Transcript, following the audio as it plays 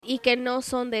y que no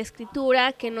son de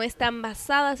escritura, que no están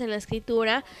basadas en la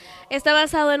escritura. Está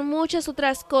basado en muchas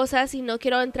otras cosas y no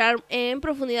quiero entrar en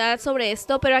profundidad sobre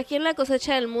esto, pero aquí en La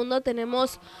Cosecha del Mundo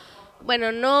tenemos,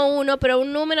 bueno, no uno, pero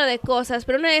un número de cosas.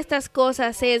 Pero una de estas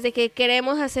cosas es de que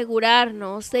queremos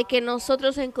asegurarnos de que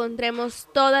nosotros encontremos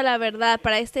toda la verdad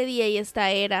para este día y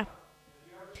esta era.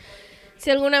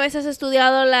 Si alguna vez has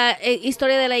estudiado la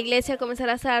historia de la iglesia,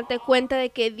 comenzarás a darte cuenta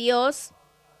de que Dios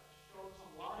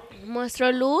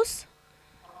mostró luz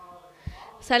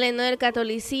saliendo del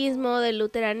catolicismo, del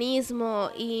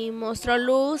luteranismo, y mostró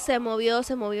luz, se movió,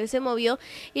 se movió y se movió,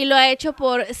 y lo ha hecho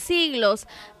por siglos,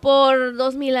 por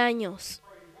 2000 años,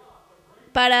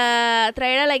 para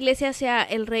traer a la iglesia hacia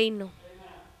el reino.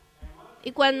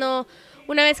 Y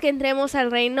una vez que entremos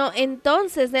al reino,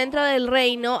 entonces dentro del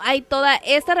reino hay toda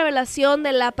esta revelación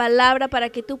de la palabra para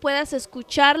que tú puedas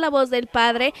escuchar la voz del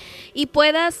Padre y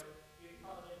puedas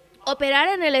operar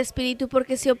en el espíritu,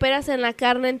 porque si operas en la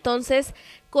carne, entonces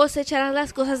cosecharás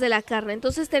las cosas de la carne.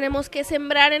 Entonces tenemos que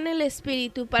sembrar en el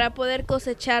espíritu para poder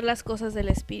cosechar las cosas del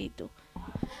espíritu.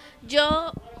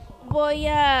 Yo voy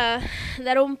a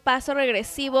dar un paso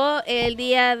regresivo el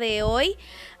día de hoy.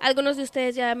 Algunos de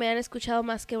ustedes ya me han escuchado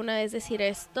más que una vez decir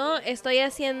esto.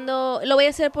 Lo voy a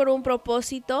hacer por un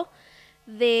propósito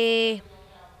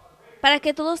para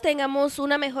que todos tengamos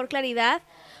una mejor claridad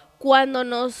cuando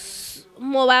nos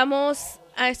movamos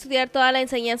a estudiar toda la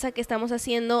enseñanza que estamos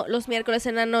haciendo los miércoles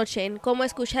en la noche, en cómo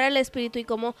escuchar el espíritu y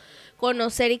cómo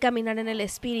conocer y caminar en el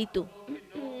espíritu.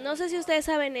 No sé si ustedes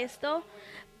saben esto,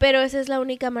 pero esa es la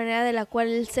única manera de la cual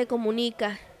Él se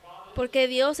comunica, porque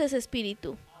Dios es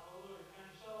espíritu.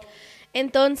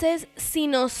 Entonces, si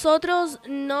nosotros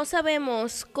no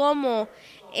sabemos cómo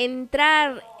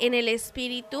entrar en el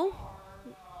espíritu,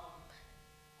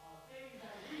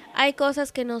 hay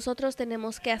cosas que nosotros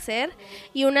tenemos que hacer,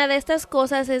 y una de estas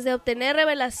cosas es de obtener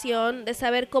revelación, de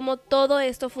saber cómo todo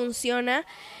esto funciona.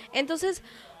 Entonces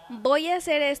voy a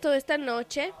hacer esto esta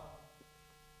noche.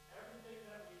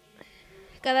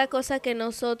 Cada cosa que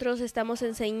nosotros estamos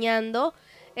enseñando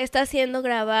está siendo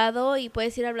grabado y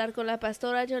puedes ir a hablar con la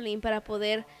pastora Jolene para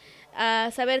poder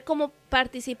saber cómo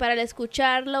participar al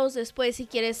escucharlos después si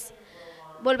quieres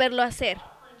volverlo a hacer.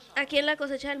 Aquí en La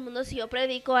Cosecha del Mundo, si yo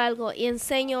predico algo y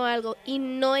enseño algo y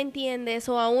no entiendes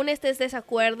o aún estés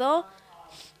desacuerdo,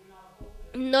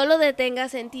 no lo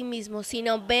detengas en ti mismo,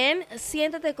 sino ven,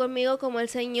 siéntate conmigo como el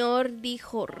Señor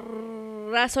dijo,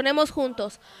 razonemos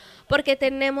juntos, porque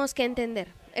tenemos que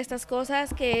entender estas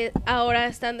cosas que ahora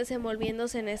están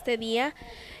desenvolviéndose en este día,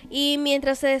 y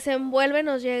mientras se desenvuelve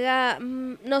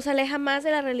nos aleja más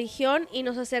de la religión y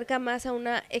nos acerca más a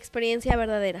una experiencia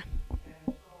verdadera.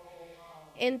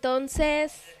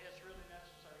 Entonces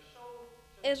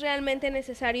es realmente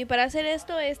necesario, y para hacer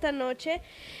esto esta noche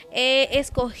he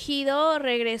escogido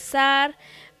regresar,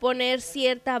 poner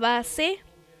cierta base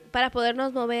para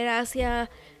podernos mover hacia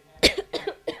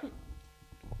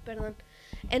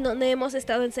en donde hemos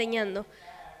estado enseñando.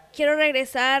 Quiero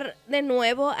regresar de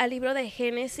nuevo al libro de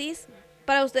Génesis.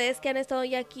 Para ustedes que han estado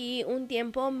ya aquí un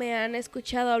tiempo, me han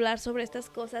escuchado hablar sobre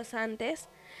estas cosas antes,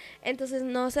 entonces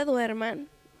no se duerman.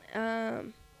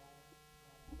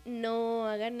 No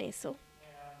hagan eso.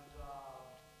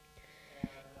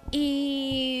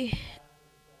 Y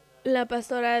la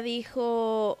pastora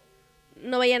dijo,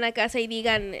 no vayan a casa y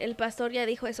digan, el pastor ya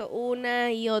dijo eso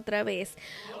una y otra vez.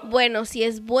 Bueno, si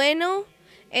es bueno,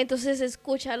 entonces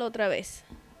escúchalo otra vez.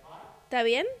 ¿Está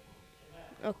bien?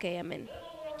 Ok, amén.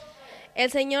 El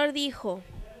Señor dijo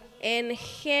en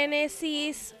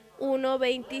Génesis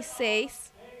 1:26,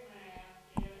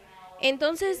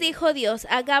 entonces dijo Dios,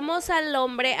 hagamos al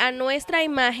hombre a nuestra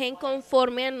imagen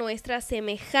conforme a nuestra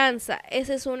semejanza.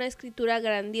 Esa es una escritura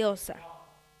grandiosa.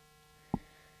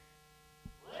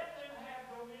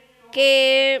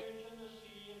 Que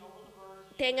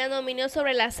tengan dominio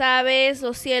sobre las aves,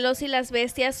 los cielos y las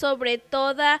bestias, sobre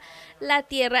toda la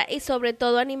tierra y sobre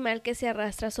todo animal que se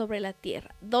arrastra sobre la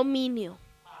tierra. Dominio,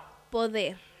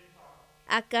 poder,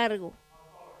 a cargo,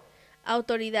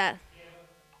 autoridad,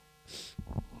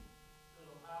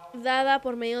 dada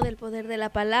por medio del poder de la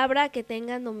palabra, que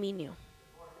tengan dominio.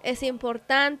 Es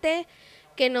importante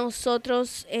que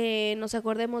nosotros nos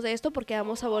acordemos de esto, porque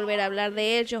vamos a volver a hablar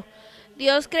de ello.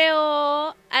 Dios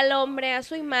creó al hombre a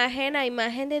su imagen, a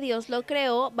imagen de Dios lo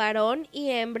creó, varón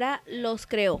y hembra los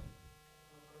creó.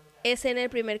 Es en el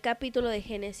primer capítulo de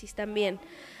Génesis también.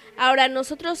 Ahora,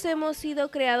 nosotros hemos sido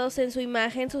creados en su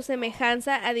imagen, su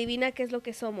semejanza. Adivina qué es lo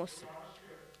que somos.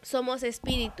 Somos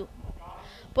espíritu,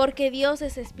 porque Dios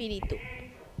es espíritu.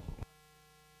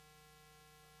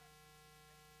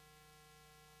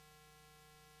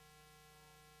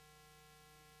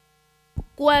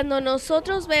 Cuando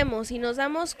nosotros vemos y nos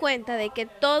damos cuenta de que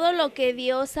todo lo que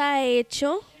Dios ha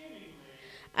hecho,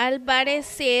 al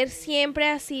parecer siempre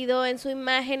ha sido en su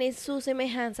imagen y su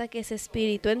semejanza, que es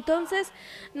espíritu. Entonces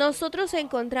nosotros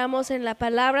encontramos en la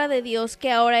palabra de Dios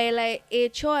que ahora Él ha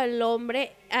hecho al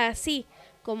hombre así,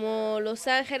 como los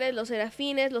ángeles, los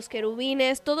serafines, los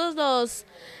querubines, todos los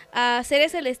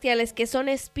seres celestiales que son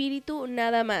espíritu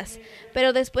nada más.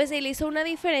 Pero después Él hizo una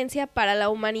diferencia para la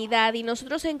humanidad y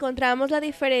nosotros encontramos la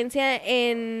diferencia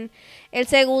en el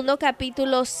segundo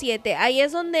capítulo 7. Ahí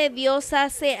es donde Dios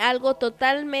hace algo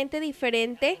totalmente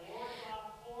diferente.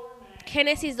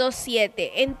 Génesis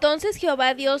 2:7. Entonces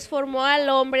Jehová Dios formó al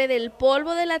hombre del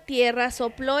polvo de la tierra,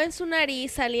 sopló en su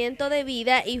nariz aliento de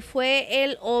vida y fue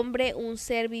el hombre un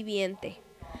ser viviente.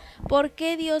 ¿Por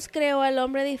qué Dios creó al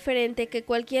hombre diferente que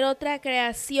cualquier otra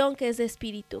creación que es de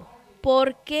espíritu?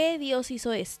 ¿Por qué Dios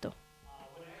hizo esto?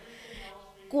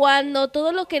 Cuando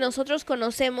todo lo que nosotros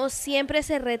conocemos siempre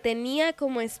se retenía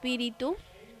como espíritu,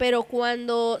 pero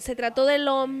cuando se trató del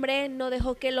hombre, no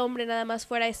dejó que el hombre nada más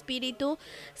fuera espíritu,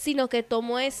 sino que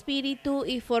tomó espíritu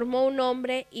y formó un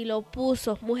hombre y lo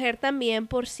puso, mujer también,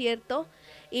 por cierto,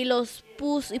 y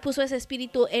puso ese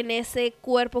espíritu en ese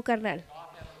cuerpo carnal.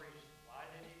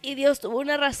 Y Dios tuvo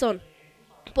una razón.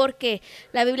 Porque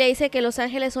la Biblia dice que los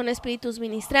ángeles son espíritus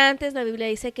ministrantes, la Biblia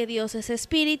dice que Dios es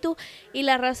espíritu, y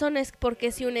la razón es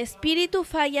porque si un espíritu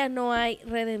falla no hay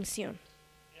redención.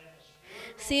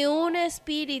 Si un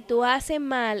espíritu hace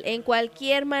mal, en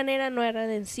cualquier manera no hay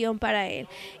redención para él.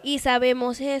 Y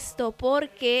sabemos esto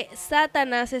porque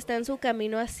Satanás está en su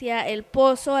camino hacia el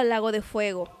pozo, al lago de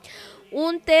fuego.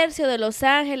 1/3 de los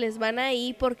ángeles van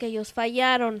ahí porque ellos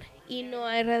fallaron y no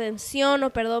hay redención o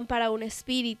perdón para un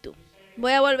espíritu.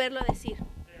 Voy a volverlo a decir.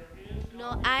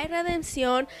 No hay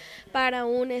redención para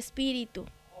un espíritu.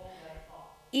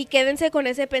 Y quédense con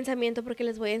ese pensamiento porque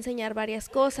les voy a enseñar varias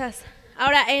cosas.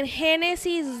 Ahora, en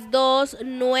Génesis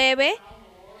 2:9,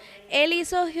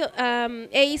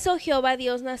 hizo Jehová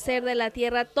Dios nacer de la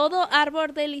tierra todo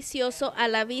árbol delicioso a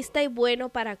la vista y bueno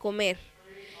para comer.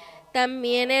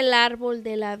 También el árbol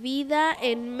de la vida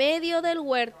en medio del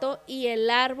huerto y el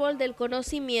árbol del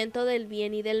conocimiento del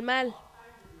bien y del mal.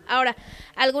 Ahora,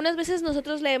 algunas veces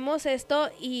nosotros leemos esto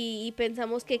y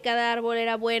pensamos que cada árbol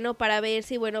era bueno para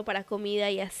verse y bueno para comida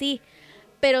y así.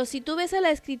 Pero si tú ves a la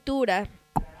escritura,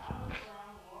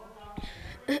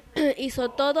 hizo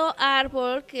todo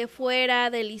árbol que fuera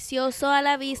delicioso a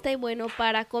la vista y bueno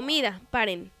para comida.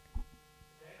 Paren.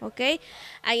 ¿Ok?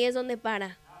 Ahí es donde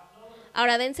para.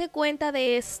 Ahora, dense cuenta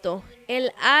de esto.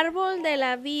 El árbol de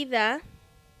la vida,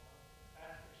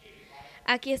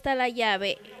 aquí está la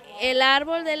llave. El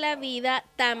árbol de la vida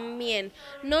también,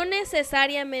 no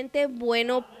necesariamente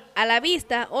bueno a la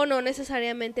vista o no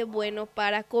necesariamente bueno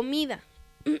para comida.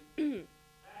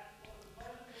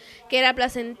 Que era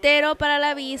placentero para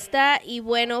la vista y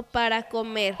bueno para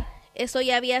comer. Eso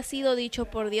ya había sido dicho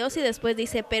por Dios y después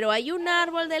dice, pero hay un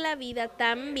árbol de la vida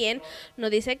también, no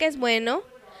dice que es bueno,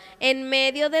 en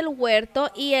medio del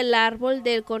huerto y el árbol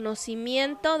del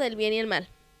conocimiento del bien y el mal.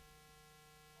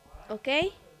 ¿Ok?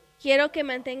 Quiero que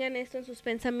mantengan esto en sus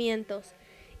pensamientos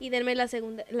y denme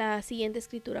la siguiente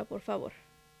escritura, por favor.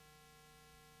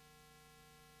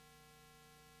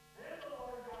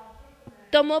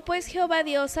 Tomó pues Jehová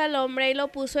Dios al hombre y lo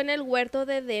puso en el huerto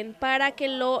de Edén para que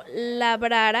lo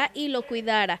labrara y lo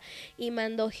cuidara. Y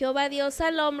mandó Jehová Dios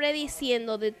al hombre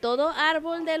diciendo, de todo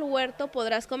árbol del huerto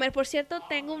podrás comer. Por cierto,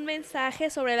 tengo un mensaje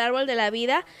sobre el árbol de la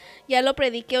vida. Ya lo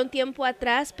prediqué un tiempo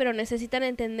atrás, pero necesitan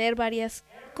entender varias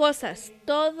cosas.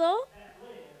 Todo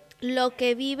lo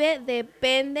que vive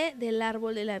depende del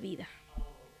árbol de la vida.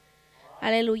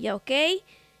 Aleluya, ¿ok?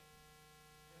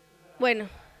 Bueno,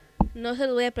 no se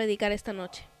lo voy a predicar esta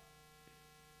noche.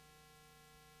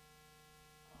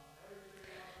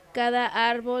 Cada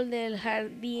árbol del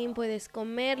jardín puedes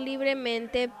comer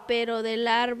libremente, pero del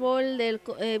árbol del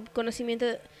conocimiento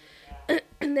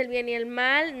del bien y el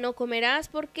mal no comerás,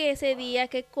 porque ese día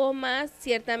que comas,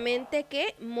 ciertamente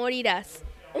que morirás.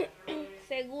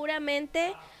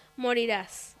 Seguramente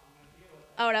morirás.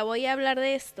 Ahora voy a hablar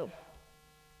de esto.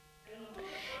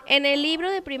 En el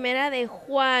libro de Primera de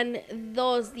Juan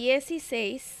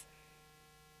 2:16,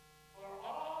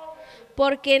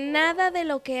 porque nada de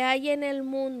lo que hay en el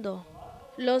mundo,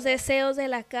 los deseos de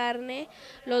la carne,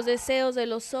 los deseos de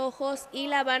los ojos y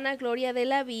la vanagloria de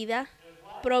la vida,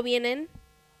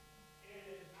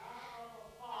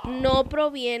 no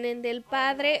provienen del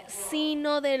Padre,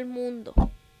 sino del mundo.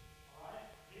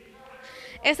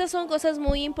 Estas son cosas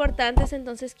muy importantes,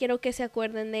 entonces quiero que se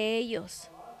acuerden de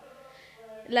ellos.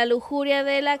 la lujuria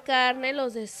de la carne,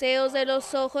 los deseos de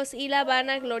los ojos y la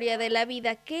vanagloria de la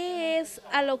vida. ¿Qué es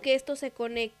a lo que esto se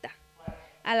conecta?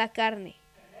 A la carne.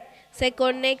 Se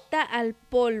conecta al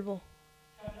polvo.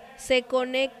 Se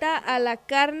conecta a la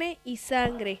carne y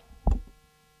sangre.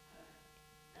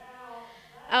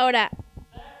 Ahora,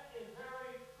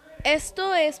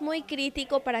 esto es muy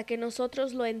crítico para que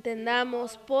nosotros lo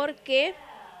entendamos porque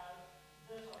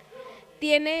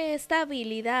tiene esta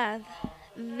habilidad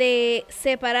de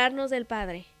separarnos del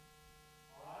Padre.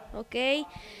 ¿Ok?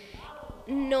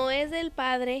 No es del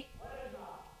Padre.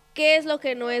 ¿Qué es lo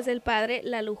que no es del Padre?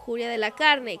 La lujuria de la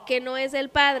carne. ¿Qué no es del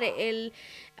Padre?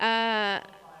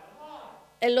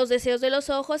 Los deseos de los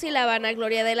ojos y la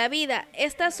vanagloria de la vida.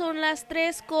 Estas son las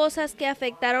tres cosas que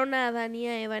afectaron a Adán y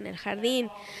a Eva en el jardín,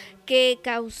 que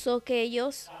causó que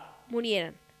ellos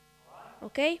murieran.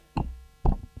 ¿Ok?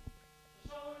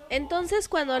 Entonces,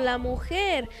 cuando la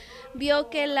mujer vio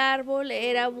que el árbol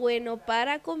era bueno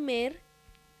para comer,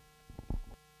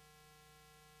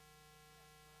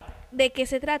 ¿de qué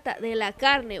se trata? De la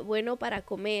carne, bueno para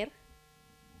comer.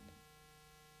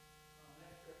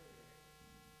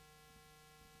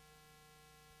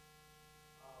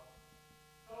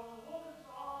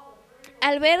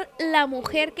 Al ver la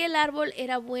mujer que el árbol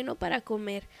era bueno para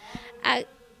comer,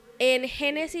 en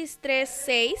Génesis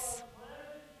 3:6,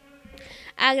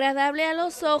 agradable a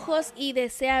los ojos y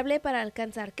deseable para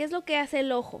alcanzar. ¿Qué es lo que hace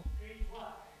el ojo?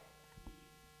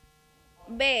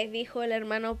 Ve, dijo el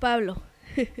hermano Pablo.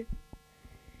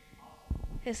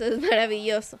 Eso es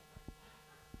maravilloso.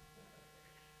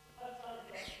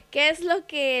 ¿Qué es lo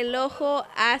que el ojo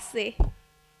hace?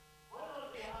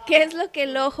 ¿Qué es lo que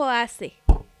el ojo hace?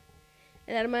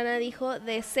 La hermana dijo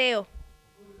deseo.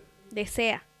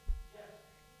 Desea.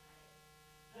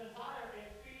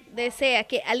 Desea.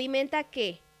 ¿Que alimenta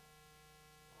qué?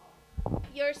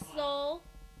 Your soul.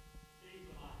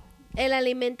 Él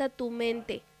alimenta tu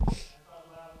mente.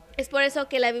 Es por eso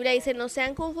que la Biblia dice, no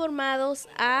sean conformados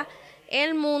a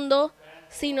el mundo,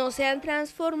 sino sean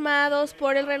transformados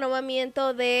por el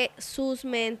renovamiento de sus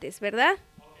mentes, ¿verdad?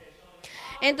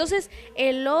 Entonces,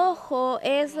 el ojo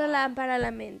es la lámpara a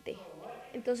la mente.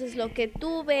 Entonces, lo que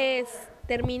tú ves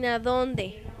termina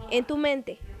 ¿dónde? En tu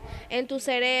mente, en tu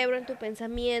cerebro, en tu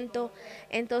pensamiento.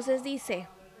 Entonces dice,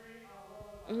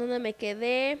 ¿dónde me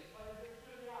quedé?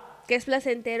 Que es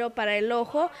placentero para el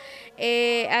ojo,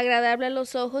 agradable a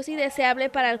los ojos y deseable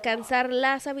para alcanzar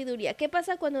la sabiduría. ¿Qué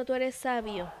pasa cuando tú eres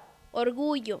sabio?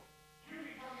 Orgullo.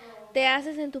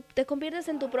 Te conviertes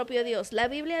en tu propio Dios. La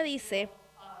Biblia dice,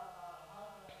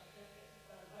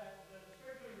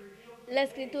 la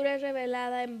escritura es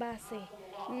revelada en base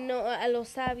no a los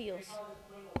sabios.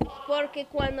 Porque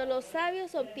cuando los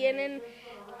sabios obtienen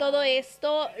todo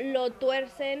esto, lo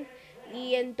tuercen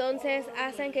y entonces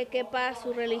hacen que quepa a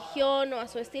su religión o a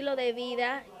su estilo de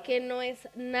vida, que no es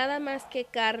nada más que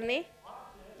carne.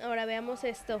 Ahora veamos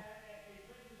esto.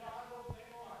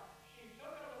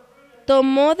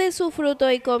 Tomó de su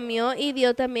fruto y comió, y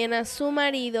dio también a su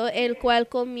marido, el cual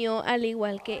comió al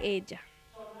igual que ella.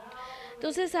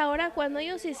 Entonces ahora cuando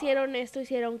ellos hicieron esto,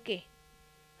 ¿hicieron qué?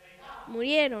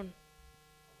 Murieron.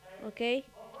 ¿Ok?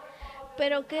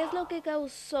 Pero ¿qué es lo que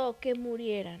causó que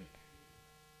murieran?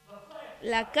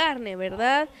 La carne,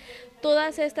 ¿verdad?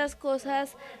 Todas estas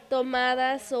cosas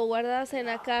tomadas o guardadas en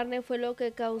la carne fue lo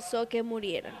que causó que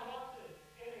murieran.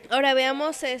 Ahora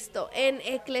veamos esto. En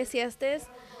Eclesiastés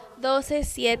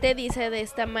 12:7 dice de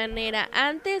esta manera: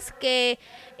 antes que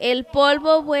el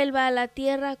polvo vuelva a la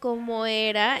tierra como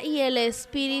era y el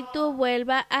espíritu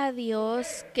vuelva a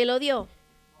Dios que lo dio.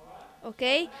 ¿Ok?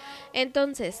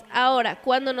 Entonces, ahora,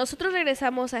 cuando nosotros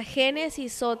regresamos a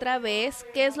Génesis otra vez,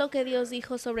 ¿qué es lo que Dios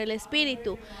dijo sobre el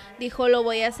espíritu? Dijo, lo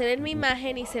voy a hacer en mi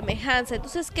imagen y semejanza.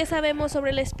 Entonces, ¿qué sabemos sobre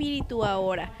el espíritu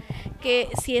ahora? Que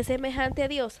si es semejante a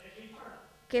Dios,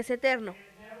 que es eterno,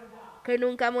 que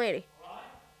nunca muere.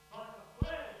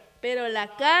 Pero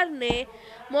la carne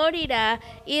morirá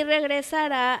y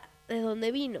regresará de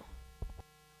donde vino.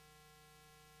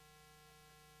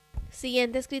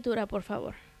 Siguiente escritura, por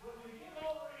favor.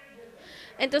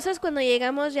 Entonces, cuando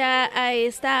llegamos ya a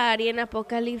esta área en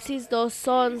Apocalipsis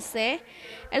 2:11,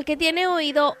 el que tiene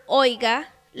oído,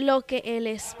 oiga lo que el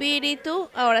Espíritu...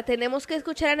 Ahora tenemos que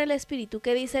escuchar en el Espíritu.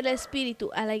 ¿Qué dice el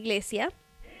Espíritu a la iglesia?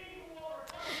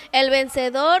 El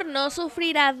vencedor no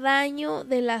sufrirá daño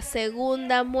de la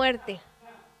segunda muerte.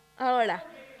 Ahora,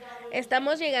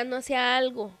 estamos llegando hacia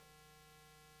algo.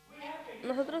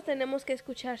 Nosotros tenemos que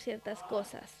escuchar ciertas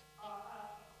cosas.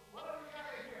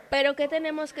 Pero ¿qué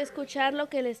tenemos que escuchar? Lo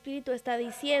que el Espíritu está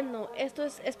diciendo. Esto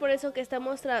es por eso que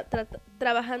estamos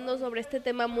trabajando sobre este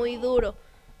tema muy duro.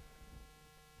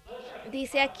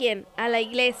 Dice a quién, a la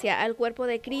iglesia, al cuerpo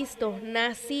de Cristo,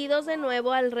 nacidos de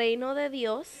nuevo al reino de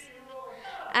Dios,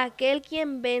 aquel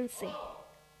quien vence.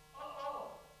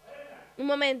 Un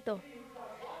momento,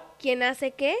 ¿quién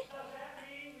hace qué?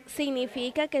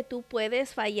 ¿Significa que tú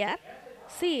puedes fallar?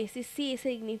 Sí,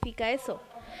 significa eso.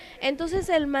 Entonces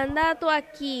el mandato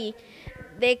aquí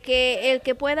de que el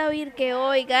que pueda oír que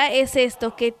oiga es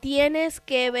esto, que tienes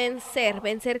que vencer.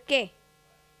 ¿Vencer qué?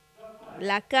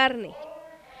 La carne.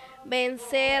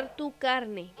 Vencer tu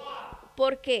carne.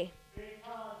 ¿Por qué?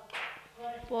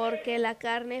 Porque la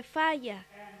carne falla.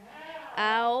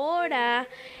 Ahora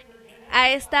ha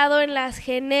estado en las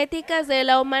genéticas de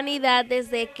la humanidad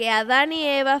desde que Adán y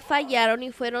Eva fallaron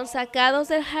y fueron sacados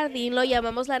del jardín. Lo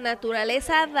llamamos la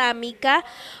naturaleza adámica.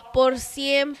 Por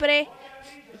siempre,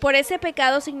 por ese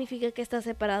pecado significa que está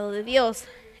separado de Dios.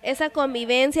 Esa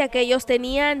convivencia que ellos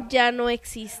tenían ya no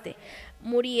existe.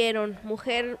 Murieron,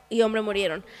 mujer y hombre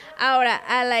murieron. Ahora,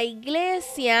 a la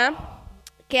iglesia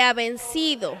que ha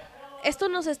vencido. ¿Esto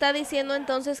nos está diciendo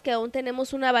entonces que aún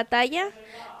tenemos una batalla?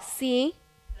 Sí.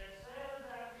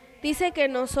 Dice que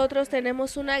nosotros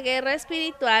tenemos una guerra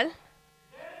espiritual.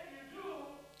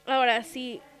 Ahora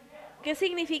sí, ¿qué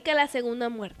significa la segunda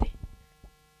muerte?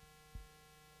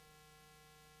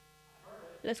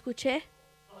 ¿Lo escuché?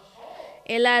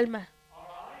 El alma.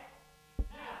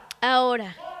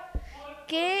 Ahora,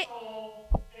 ¿qué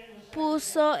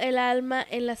puso el alma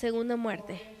en la segunda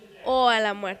muerte? O a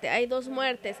la muerte. Hay dos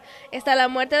muertes. Está la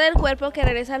muerte del cuerpo que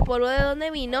regresa al polvo de donde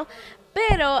vino.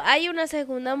 Pero hay una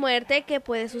segunda muerte que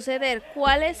puede suceder.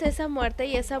 ¿Cuál es esa muerte?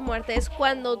 Y esa muerte es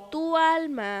cuando tu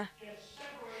alma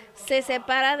se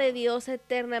separa de Dios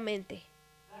eternamente.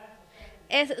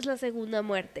 Esa es la segunda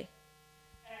muerte.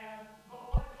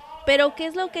 Pero ¿qué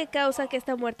es lo que causa que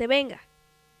esta muerte venga?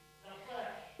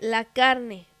 La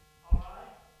carne.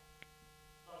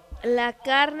 La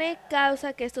carne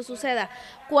causa que esto suceda.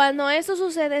 Cuando esto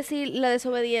sucede, sí, la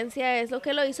desobediencia es lo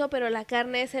que lo hizo, pero la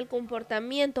carne es el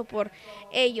comportamiento por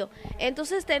ello.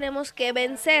 Entonces tenemos que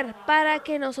vencer para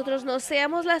que nosotros no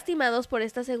seamos lastimados por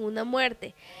esta segunda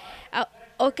muerte.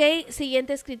 Ok,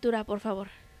 siguiente escritura, por favor.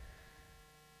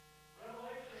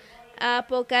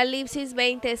 Apocalipsis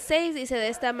 26 dice de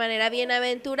esta manera: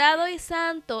 bienaventurado y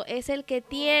santo es el que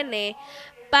tiene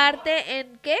parte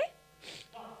en ¿qué?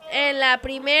 En la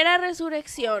primera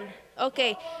resurrección. Ok,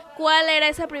 ¿cuál era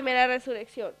esa primera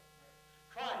resurrección?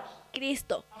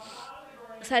 Cristo,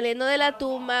 saliendo de la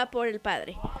tumba por el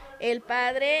Padre. El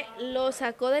Padre lo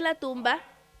sacó de la tumba.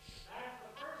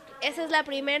 Esa es la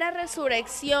primera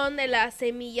resurrección de la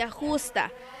semilla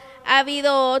justa. ¿Ha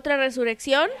habido otra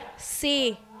resurrección?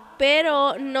 Sí,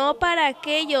 pero no para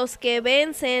aquellos que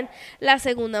vencen la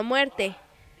segunda muerte.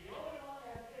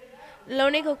 Lo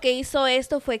único que hizo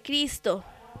esto fue Cristo.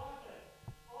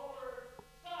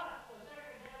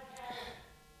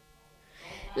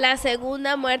 La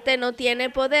segunda muerte no tiene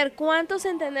poder. ¿Cuántos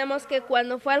entendemos que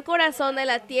cuando fue al corazón de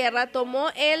la tierra tomó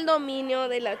el dominio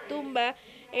de la tumba,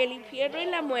 el infierno y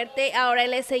la muerte? Ahora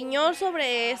Él es Señor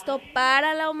sobre esto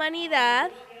para la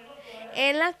humanidad.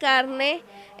 En la carne,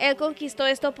 Él conquistó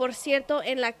esto, por cierto,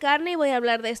 en la carne, y voy a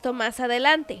hablar de esto más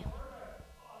adelante.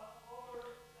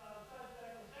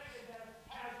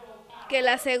 Que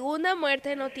la segunda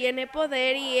muerte no tiene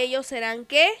poder y ellos serán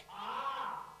 ¿qué?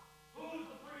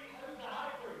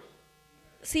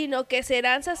 Sino que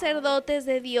serán sacerdotes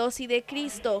de Dios y de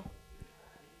Cristo.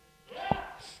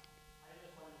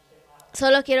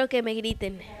 Solo quiero que me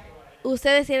griten.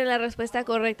 Ustedes tienen la respuesta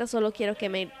correcta, solo quiero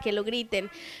que lo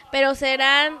griten. Pero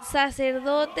serán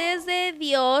sacerdotes de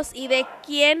Dios y ¿de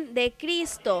quién? De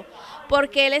Cristo.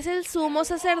 Porque Él es el sumo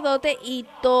sacerdote y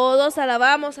todos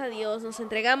alabamos a Dios, nos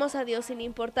entregamos a Dios sin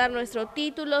importar nuestro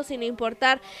título, sin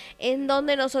importar en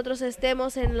dónde nosotros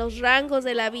estemos en los rangos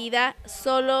de la vida.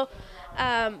 Solo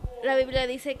la Biblia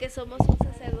dice que somos un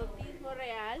sacerdotismo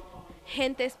real,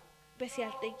 gente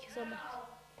especial, somos.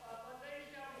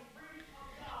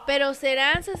 Pero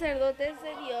serán sacerdotes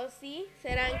de Dios, ¿sí?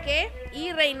 ¿Serán qué?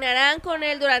 Y reinarán con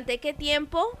Él durante ¿qué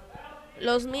tiempo?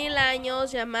 Los 1000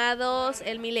 años llamados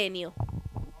el milenio.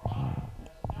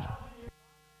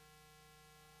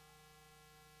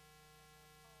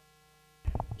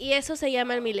 Y eso se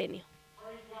llama el milenio.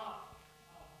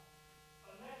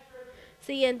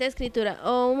 Siguiente escritura.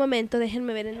 Un momento,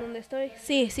 déjenme ver en dónde estoy.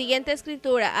 Sí, siguiente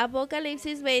escritura.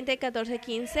 Apocalipsis 20, 14,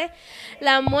 15.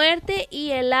 La muerte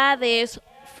y el Hades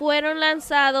fueron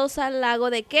lanzados al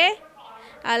lago de ¿qué?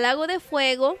 Al lago de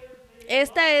fuego.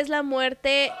 Esta es la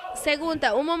muerte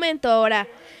segunda. Un momento ahora.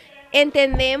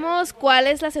 ¿Entendemos cuál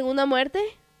es la segunda muerte?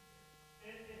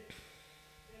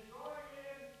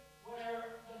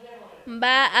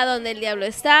 va a donde el diablo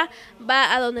está,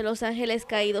 va a donde los ángeles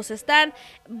caídos están,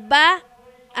 va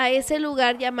a ese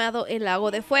lugar llamado el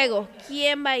lago de fuego.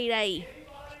 ¿Quién va a ir ahí?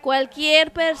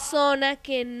 Cualquier persona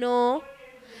que no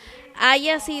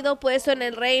haya sido puesto en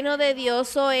el reino de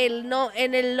Dios o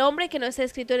en el nombre que no está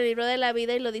escrito en el libro de la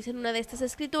vida, y lo dice en una de estas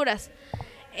escrituras.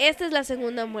 Esta es la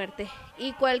segunda muerte.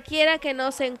 Y cualquiera que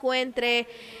no se encuentre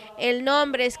el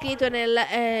nombre escrito en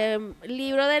el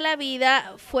libro de la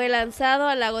vida fue lanzado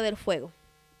al lago del fuego.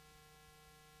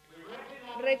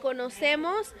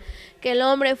 Reconocemos que el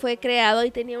hombre fue creado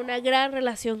y tenía una gran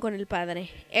relación con el Padre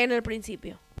en el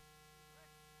principio.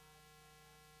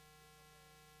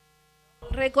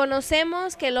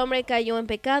 Reconocemos que el hombre cayó en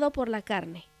pecado por la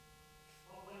carne.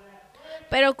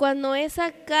 Pero cuando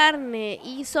esa carne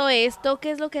hizo esto,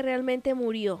 ¿qué es lo que realmente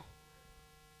murió?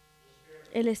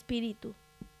 El espíritu.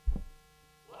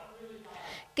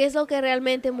 ¿Qué es lo que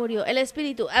realmente murió? El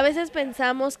espíritu. A veces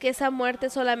pensamos que esa muerte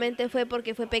solamente fue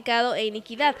porque fue pecado e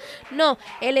iniquidad. No,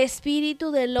 el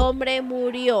espíritu del hombre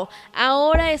murió.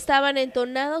 Ahora estaban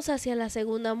entonados hacia la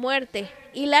segunda muerte.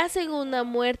 Y la segunda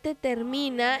muerte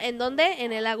termina, ¿en dónde?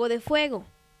 En el lago de fuego.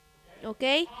 ¿Ok?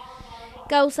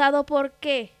 ¿Causado por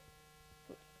qué?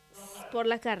 Por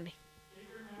la carne.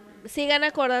 Sigan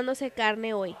acordándose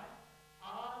carne hoy.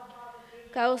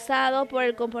 Causado por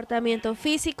el comportamiento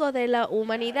físico de la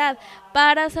humanidad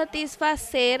para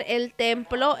satisfacer el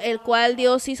templo, el cual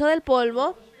Dios hizo del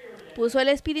polvo, puso el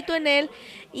espíritu en él,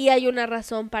 y hay una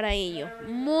razón para ello.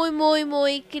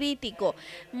 Muy crítico.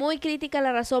 Muy crítica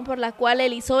la razón por la cual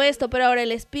él hizo esto, pero ahora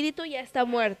el espíritu ya está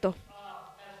muerto.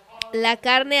 La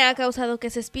carne ha causado que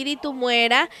ese espíritu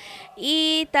muera,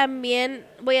 y también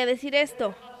voy a decir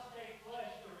esto: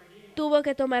 tuvo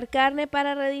que tomar carne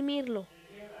para redimirlo.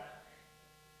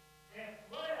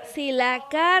 Si la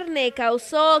carne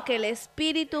causó que el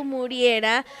espíritu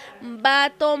muriera, va a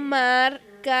tomar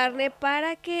carne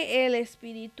para que el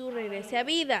espíritu regrese a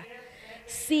vida.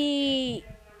 Si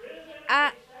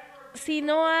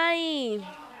no hay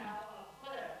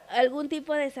algún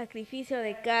tipo de sacrificio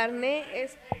de carne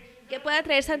es que pueda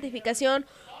traer santificación,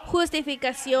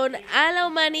 justificación a la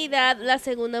humanidad, la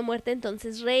segunda muerte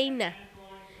entonces reina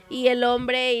y el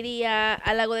hombre iría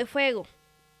al lago de fuego.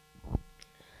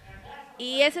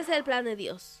 Y ese es el plan de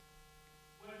Dios.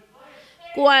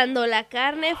 Cuando la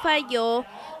carne falló,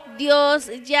 Dios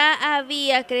ya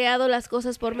había creado las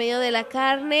cosas por medio de la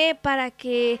carne para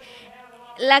que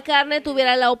la carne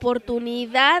tuviera la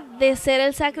oportunidad de ser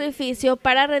el sacrificio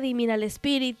para redimir al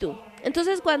espíritu.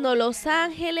 Entonces, cuando los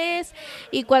ángeles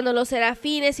y cuando los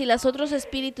serafines y los otros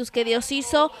espíritus que Dios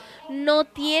hizo no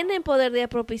tienen poder de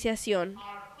propiciación,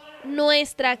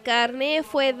 nuestra carne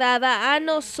fue dada a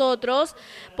nosotros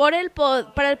para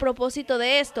el propósito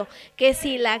de esto, que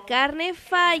si la carne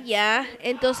falla,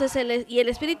 entonces el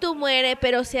espíritu muere,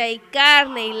 pero si hay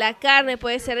carne y la carne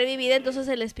puede ser revivida, entonces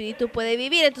el espíritu puede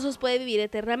vivir, entonces puede vivir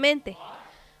eternamente.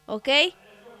 ¿Ok?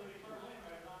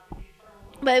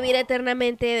 Va a vivir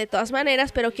eternamente de todas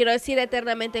maneras, pero quiero decir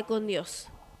eternamente con Dios.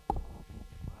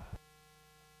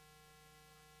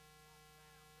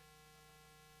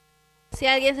 Si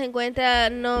alguien se encuentra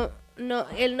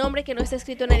el nombre que no está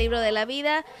escrito en el libro de la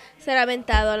vida, será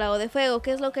aventado al lago de fuego. ¿Qué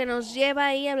es lo que nos lleva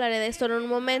ahí? Hablaré de esto en un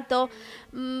momento.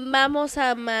 Vamos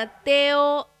a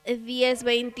Mateo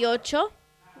 10:28.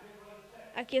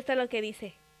 Aquí está lo que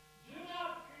dice: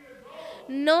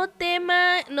 no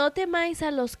temáis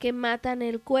a los que matan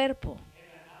el cuerpo.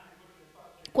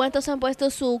 ¿Cuántos han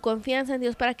puesto su confianza en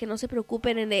Dios para que no se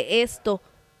preocupen en esto?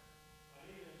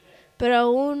 Pero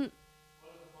aún,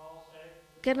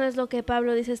 ¿qué no es lo que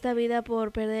Pablo dice? Esta vida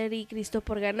por perder y Cristo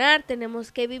por ganar.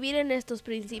 Tenemos que vivir en estos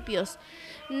principios.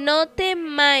 No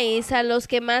temáis a los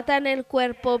que matan el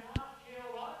cuerpo,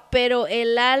 pero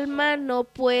el alma no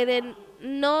pueden.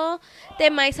 No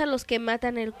temáis a los que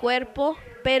matan el cuerpo,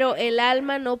 pero el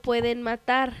alma no pueden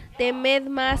matar. Temed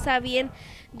más a bien.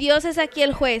 Dios es aquí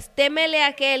el juez. Témele a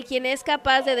aquel quien es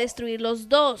capaz de destruir los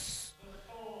dos,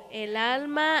 el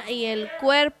alma y el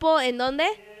cuerpo. ¿En dónde?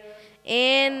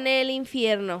 En el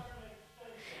infierno.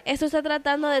 Esto está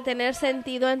tratando de tener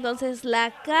sentido. Entonces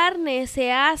la carne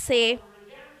se hace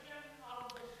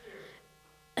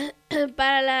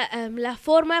para la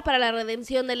forma para la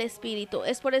redención del espíritu.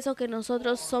 Es por eso que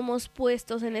nosotros somos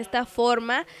puestos en esta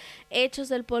forma, hechos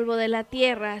del polvo de la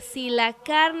tierra. Si la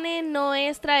carne no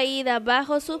es traída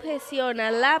bajo sujeción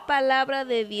a la palabra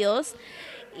de Dios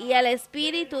y al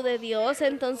espíritu de Dios,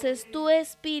 entonces tu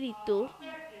espíritu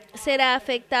será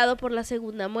afectado por la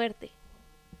segunda muerte.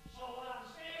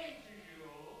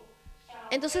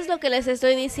 Entonces lo que les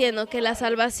estoy diciendo, que la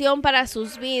salvación para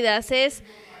sus vidas es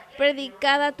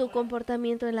predicada tu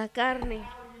comportamiento en la carne.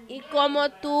 Y cómo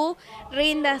tú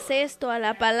rindas esto a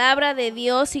la palabra de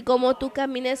Dios y cómo tú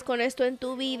camines con esto en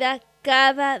tu vida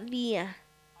cada día.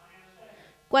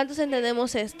 ¿Cuántos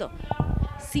entendemos esto?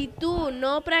 Si tú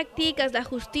no practicas la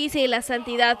justicia y la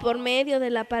santidad por medio de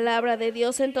la palabra de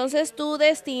Dios, entonces tu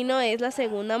destino es la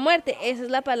segunda muerte. Esa es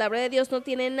la palabra de Dios, no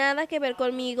tiene nada que ver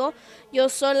conmigo. Yo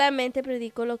solamente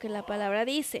predico lo que la palabra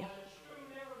dice.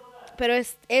 Pero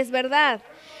es verdad.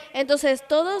 Entonces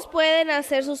todos pueden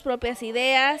hacer sus propias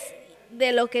ideas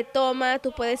de lo que toma.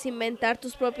 Tú puedes inventar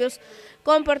tus propios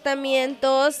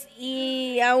comportamientos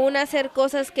y aún hacer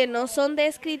cosas que no son de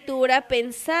escritura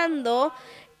pensando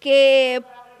que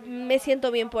me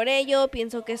siento bien por ello,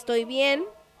 pienso que estoy bien.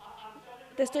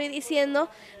 Te estoy diciendo,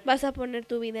 vas a poner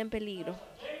tu vida en peligro.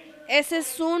 Ese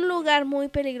es un lugar muy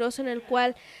peligroso en el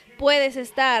cual puedes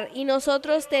estar y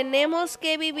nosotros tenemos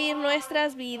que vivir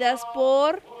nuestras vidas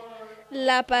por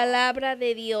la palabra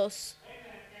de Dios.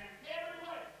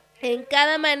 En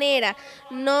cada manera,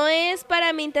 no es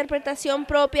para mi interpretación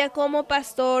propia como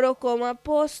pastor o como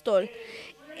apóstol.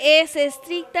 Es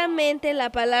estrictamente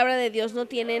la palabra de Dios, no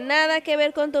tiene nada que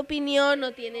ver con tu opinión,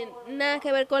 no tiene nada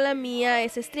que ver con la mía,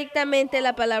 es estrictamente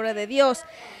la palabra de Dios.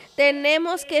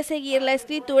 Tenemos que seguir la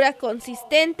escritura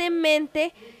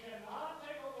consistentemente.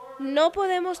 No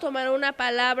podemos tomar una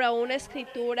palabra o una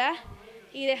escritura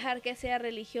y dejar que sea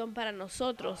religión para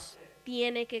nosotros.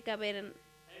 Tiene que caber en...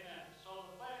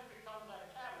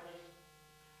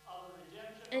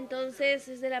 Entonces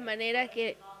es de la manera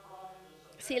que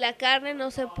si la carne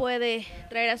no se puede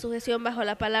traer a sujeción bajo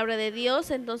la palabra de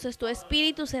Dios, entonces tu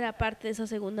espíritu será parte de esa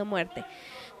segunda muerte.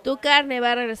 Tu carne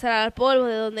va a regresar al polvo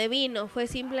de donde vino. Fue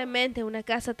simplemente una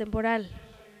casa temporal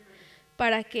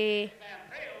para que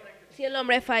si el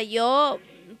hombre falló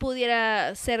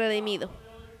pudiera ser redimido.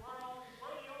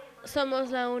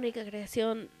 Somos la única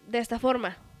creación de esta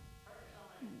forma.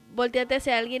 Volteate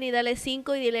hacia alguien y dale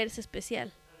 5 y dile eres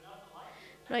especial.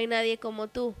 No hay nadie como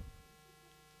tú.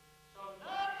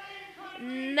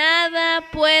 Nada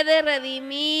puede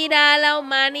redimir a la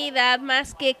humanidad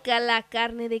más que la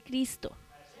carne de Cristo.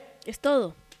 Es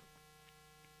todo.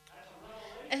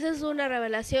 Esa es una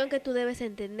revelación que tú debes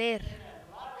entender.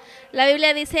 La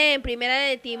Biblia dice en 1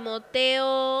 de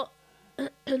Timoteo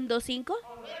 2:5,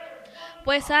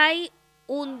 pues hay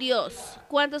un Dios.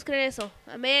 ¿Cuántos creen eso?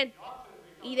 Amén.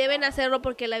 Y deben hacerlo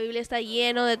porque la Biblia está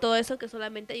lleno de todo eso, que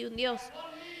solamente hay un Dios.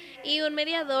 Y un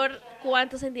mediador,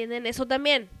 ¿cuántos entienden eso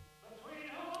también?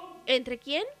 ¿Entre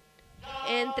quién?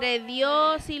 Entre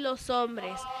Dios y los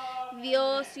hombres.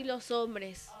 Dios y los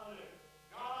hombres.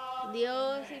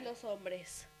 Dios y los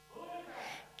hombres.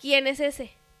 ¿Quién es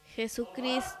ese?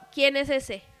 Jesucristo. ¿Quién es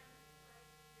ese?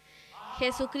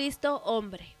 Jesucristo,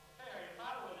 hombre.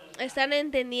 ¿Están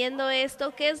entendiendo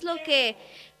esto? ¿Qué es lo que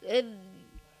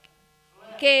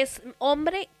es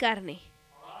hombre? Carne.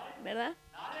 ¿Verdad?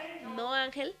 No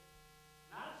ángel.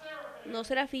 No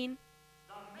serafín.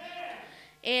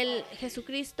 El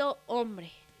Jesucristo,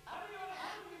 hombre.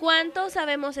 ¿Cuántos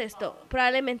sabemos esto?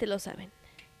 Probablemente lo saben.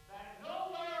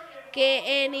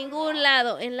 Que en ningún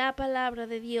lado en la palabra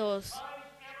de Dios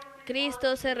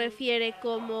Cristo se refiere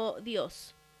como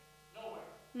Dios.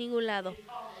 Ningún lado.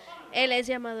 Él es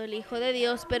llamado el Hijo de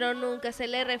Dios, pero nunca se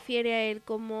le refiere a Él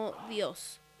como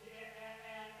Dios.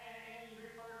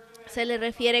 Se le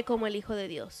refiere como el Hijo de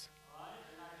Dios.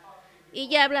 Y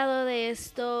ya he hablado de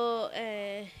esto,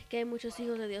 que hay muchos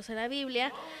hijos de Dios en la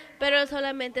Biblia, pero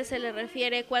solamente se le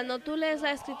refiere cuando tú lees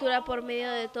la escritura por medio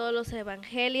de todos los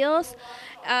evangelios,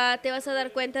 te vas a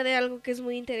dar cuenta de algo que es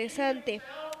muy interesante.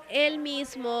 Él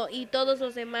mismo y todos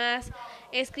los demás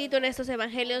escrito en estos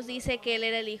evangelios dice que Él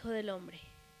era el Hijo del Hombre.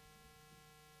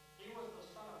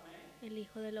 El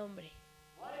Hijo del Hombre.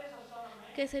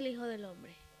 ¿Qué es el Hijo del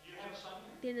Hombre?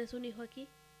 ¿Tienes un hijo aquí?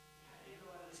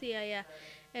 Sí, allá.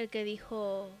 El que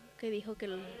dijo que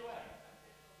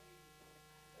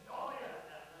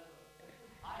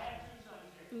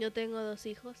yo tengo 2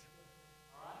 hijos.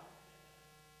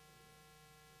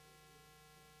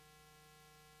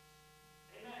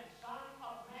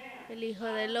 El Hijo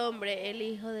del Hombre, el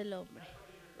Hijo del Hombre.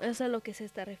 Eso es a lo que se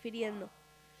está refiriendo.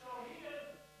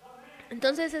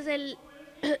 Entonces es el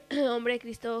hombre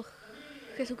Cristo,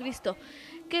 Jesucristo.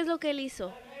 ¿Qué es lo que Él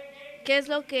hizo? ¿Qué es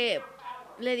lo que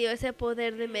le dio ese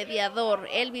poder de mediador?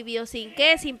 Él vivió sin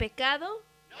qué, sin pecado,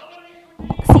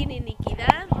 sin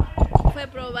iniquidad, fue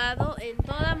probado en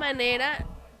toda manera.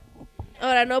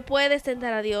 Ahora, no puedes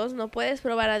tentar a Dios, no puedes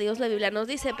probar a Dios, la Biblia nos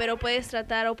dice, pero puedes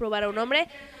tratar o probar a un hombre.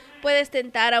 ¿Puedes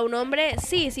tentar a un hombre?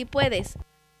 Sí, sí puedes.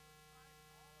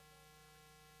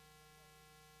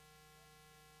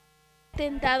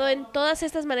 tentado en todas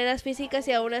estas maneras físicas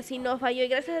y aún así no falló. Y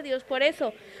gracias a Dios por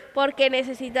eso, porque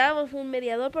necesitábamos un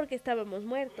mediador porque estábamos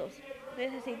muertos.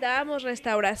 Necesitábamos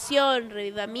restauración,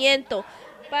 revivimiento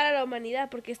para la humanidad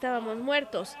porque estábamos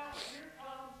muertos.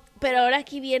 Pero ahora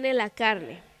aquí viene la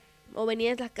carne, o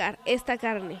venía esta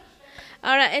carne.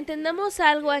 Ahora, entendamos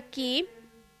algo aquí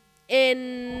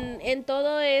en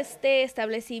todo este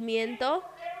establecimiento,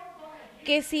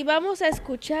 que si vamos a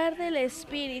escuchar del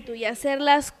Espíritu y hacer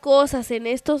las cosas en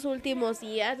estos últimos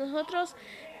días, nosotros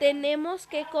tenemos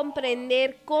que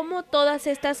comprender cómo todas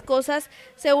estas cosas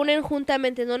se unen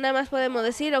juntamente. No nada más podemos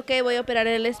decir, ok, voy a operar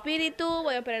en el Espíritu,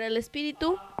 voy a operar en el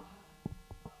Espíritu.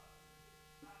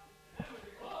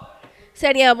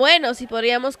 Sería bueno si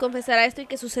podríamos confesar a esto y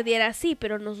que sucediera así,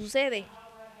 pero no sucede.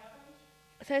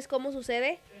 ¿Sabes cómo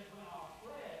sucede?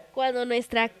 Cuando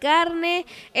nuestra carne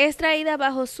es traída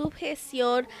bajo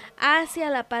sujeción hacia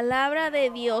la palabra de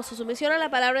Dios, o sumisión a la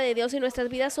palabra de Dios, y nuestras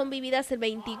vidas son vividas el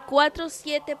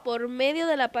 24/7 por medio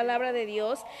de la palabra de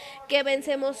Dios, que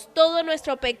vencemos todo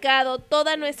nuestro pecado,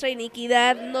 toda nuestra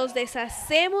iniquidad, nos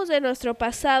deshacemos de nuestro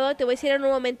pasado. Te voy a decir en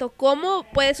un momento cómo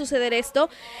puede suceder esto,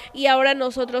 y ahora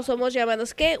nosotros somos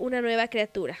llamados, ¿qué? Una nueva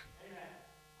criatura.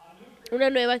 Una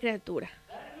nueva criatura.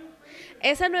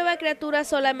 Esa nueva criatura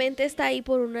solamente está ahí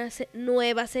por una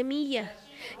nueva semilla.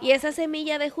 Y esa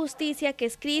semilla de justicia que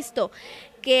es Cristo,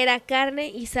 que era carne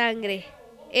y sangre,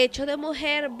 hecho de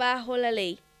mujer bajo la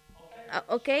ley.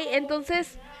 ¿Ok?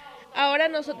 Entonces, ahora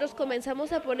nosotros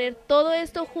comenzamos a poner todo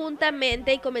esto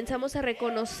juntamente y comenzamos a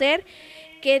reconocer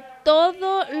que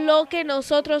todo lo que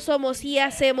nosotros somos y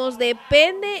hacemos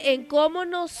depende en cómo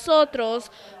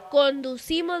nosotros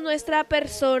conducimos nuestra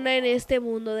persona en este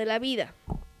mundo de la vida.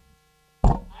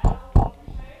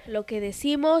 Lo que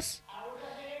decimos,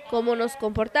 cómo nos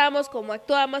comportamos, cómo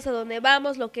actuamos, a dónde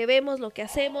vamos, lo que vemos, lo que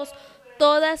hacemos,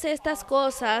 todas estas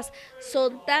cosas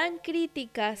son tan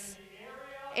críticas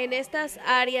en estas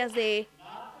áreas de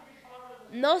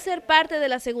no ser parte de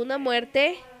la segunda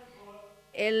muerte,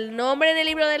 el nombre en el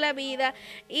libro de la vida,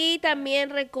 y también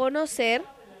reconocer,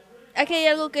 aquí hay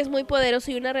algo que es muy poderoso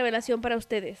y una revelación para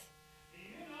ustedes.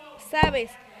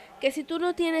 ¿Sabes? Que si tú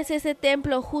no tienes ese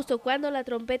templo justo cuando la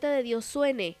trompeta de Dios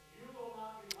suene,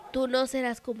 tú no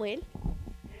serás como Él.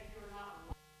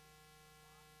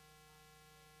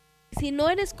 Si no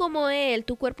eres como Él,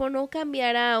 tu cuerpo no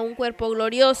cambiará a un cuerpo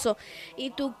glorioso y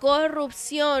tu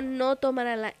corrupción no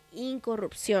tomará la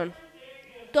incorrupción.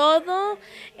 Todo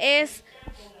es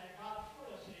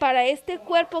para este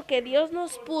cuerpo que Dios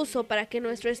nos puso para que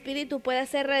nuestro espíritu pueda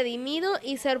ser redimido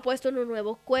y ser puesto en un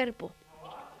nuevo cuerpo.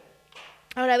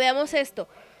 Ahora veamos esto.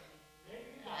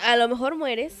 A lo mejor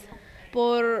mueres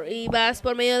y vas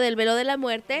por medio del velo de la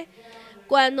muerte.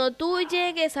 Cuando tú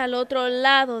llegues al otro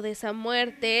lado de esa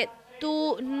muerte,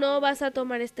 tú no vas a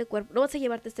tomar este cuerpo, no vas a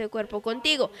llevarte este cuerpo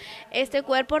contigo. Este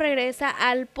cuerpo regresa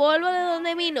al polvo de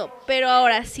donde vino. Pero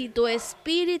ahora, si tu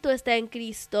espíritu está en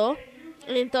Cristo,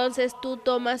 entonces tú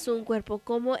tomas un cuerpo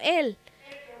como Él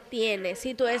tiene.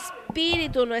 Si tu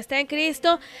espíritu no está en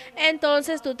Cristo,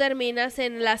 entonces tú terminas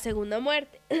en la segunda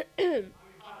muerte.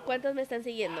 ¿Cuántos me están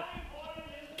siguiendo?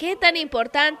 ¿Qué tan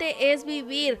importante es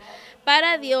vivir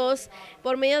para Dios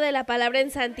por medio de la palabra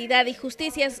en santidad y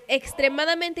justicia? Es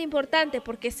extremadamente importante,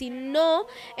 porque si no,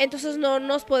 entonces no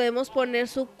nos podemos poner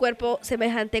su cuerpo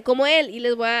semejante como Él. Y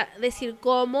les voy a decir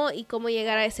cómo y cómo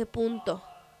llegar a ese punto.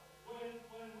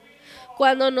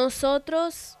 Cuando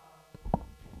nosotros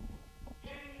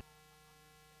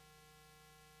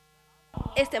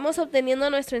estemos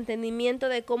obteniendo nuestro entendimiento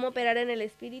de cómo operar en el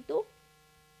espíritu,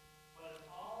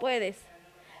 puedes.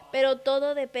 Pero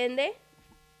todo depende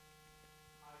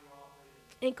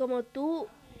en cómo tú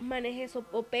manejes o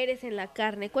operes en la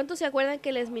carne. ¿Cuántos se acuerdan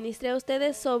que les ministré a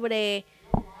ustedes sobre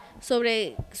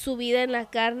su vida en la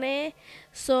carne?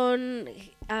 Son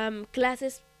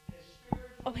clases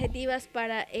objetivas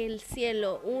para el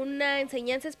cielo, una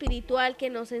enseñanza espiritual que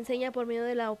nos enseña por medio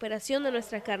de la operación de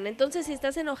nuestra carne. Entonces, si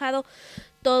estás enojado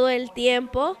todo el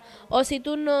tiempo, o si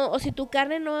tu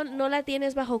carne no la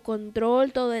tienes bajo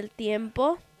control todo el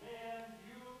tiempo,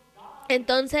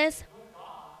 entonces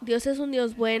Dios es un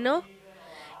Dios bueno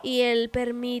y Él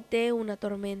permite una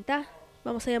tormenta.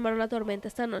 Vamos a llamar una tormenta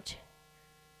esta noche,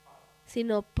 si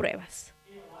no pruebas.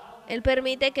 Él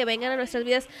permite que vengan a nuestras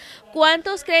vidas.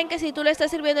 ¿Cuántos creen que si tú le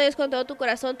estás sirviendo a Dios con todo tu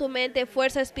corazón, tu mente,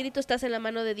 fuerza, espíritu, estás en la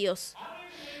mano de Dios?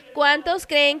 ¿Cuántos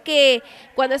creen que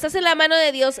cuando estás en la mano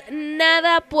de Dios,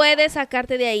 nada puede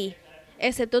sacarte de ahí,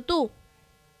 excepto tú?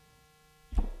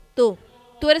 Tú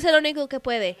eres el único que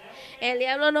puede. El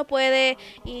diablo no puede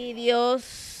y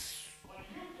Dios...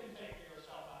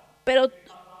 Pero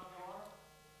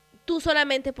tú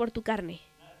solamente por tu carne.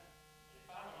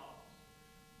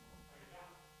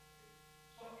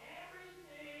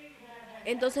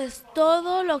 Entonces,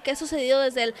 todo lo que ha sucedido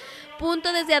desde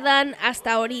Adán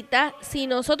hasta ahorita, si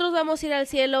nosotros vamos a ir al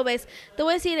cielo, ves, te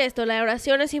voy a decir esto, la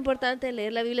oración es importante,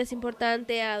 leer la Biblia es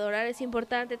importante, adorar es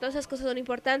importante, todas esas cosas son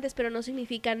importantes, pero no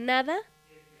significan nada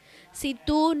si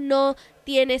tú no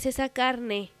tienes esa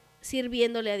carne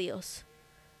sirviéndole a Dios.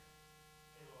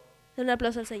 Un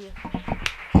aplauso al Señor.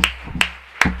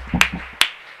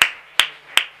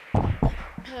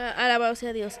 Alabado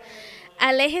sea Dios.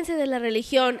 Aléjense de la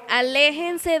religión,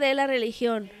 aléjense de la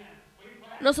religión.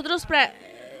 Nosotros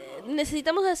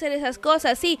necesitamos hacer esas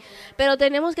cosas, sí, pero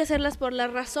tenemos que hacerlas por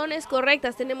las razones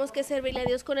correctas, tenemos que servirle a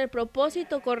Dios con el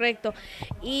propósito correcto.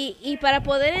 Y para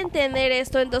poder entender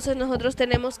esto, entonces nosotros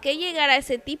tenemos que llegar a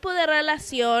ese tipo de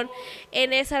relación,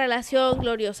 en esa relación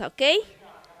gloriosa, ¿ok?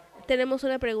 Tenemos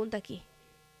una pregunta aquí.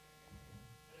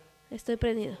 Estoy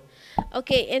prendido. Ok,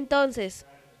 entonces,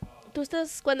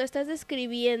 cuando estás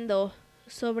describiendo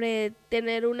sobre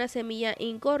tener una semilla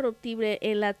incorruptible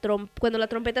en cuando la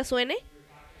trompeta suene,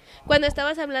 cuando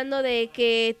estabas hablando de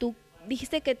que tú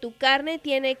dijiste que tu carne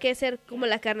tiene que ser como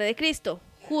la carne de Cristo,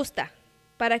 justa,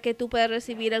 para que tú puedas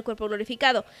recibir el cuerpo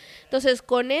glorificado. Entonces,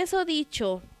 con eso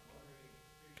dicho,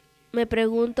 me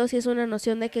pregunto si es una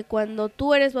noción de que cuando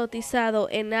tú eres bautizado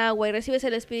en agua y recibes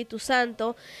el Espíritu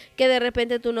Santo, que de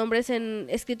repente tu nombre es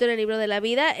escrito en el libro de la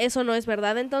vida, ¿eso no es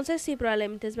verdad? Entonces sí,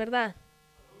 probablemente es verdad.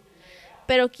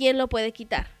 Pero ¿quién lo puede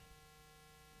quitar?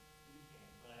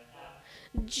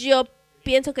 Yo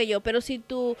pienso que yo, pero si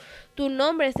tu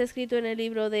nombre está escrito en el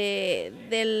libro de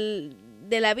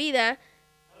la vida,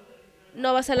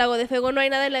 no vas al lago de fuego. No hay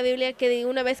nada en la Biblia que diga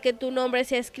una vez que tu nombre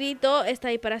sea escrito, está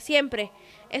ahí para siempre.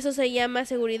 Eso se llama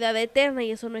seguridad eterna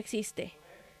y eso no existe.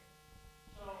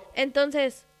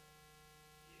 Entonces,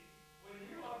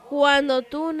 cuando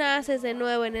tú naces de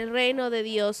nuevo en el reino de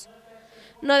Dios,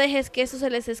 no dejes que eso se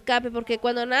les escape, porque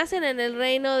cuando nacen en el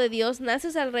reino de Dios,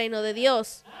 naces al reino de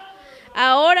Dios.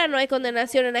 Ahora no hay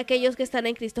condenación en aquellos que están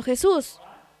en Cristo Jesús.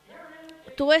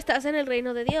 Tú estás en el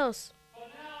reino de Dios.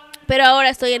 Pero ahora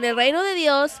estoy en el reino de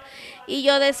Dios y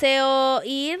yo deseo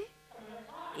ir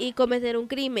y cometer un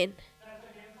crimen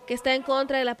que está en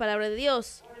contra de la palabra de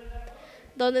Dios.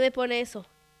 ¿Dónde me pone eso?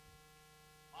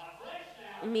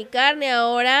 Mi carne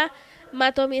ahora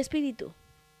mató mi espíritu.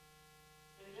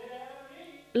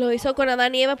 Lo hizo con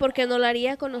Adán y Eva, porque no lo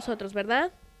haría con nosotros,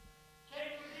 ¿verdad?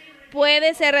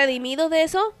 ¿Puede ser redimido de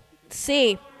eso?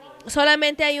 Sí.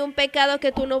 Solamente hay un pecado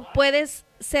que tú no puedes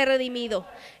ser redimido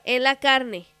en la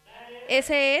carne.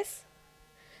 Ese es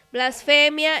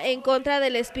blasfemia en contra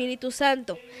del Espíritu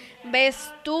Santo.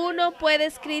 ¿Ves? Tú no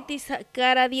puedes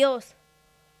criticar a Dios.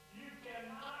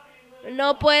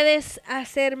 No puedes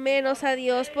hacer menos a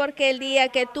Dios, porque el día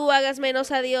que tú hagas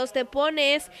menos a Dios te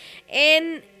pones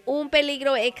en un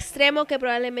peligro extremo que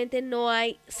probablemente no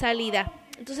hay salida.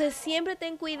 Entonces siempre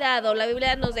ten cuidado. La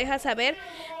Biblia nos deja saber,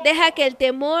 deja que el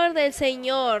temor del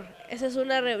Señor, eso es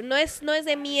no es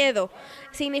de miedo,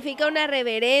 significa una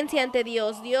reverencia ante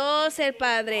Dios. Dios el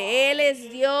Padre, Él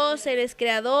es Dios, Él es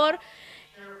creador.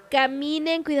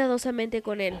 Caminen cuidadosamente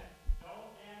con Él.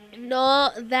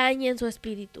 No dañen su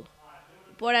espíritu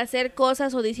por hacer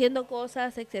cosas o diciendo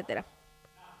cosas, etc.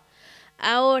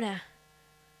 Ahora,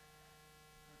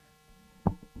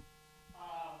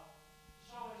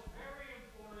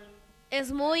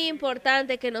 es muy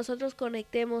importante que nosotros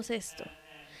conectemos esto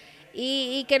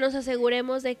y que nos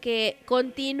aseguremos de que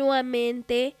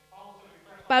continuamente,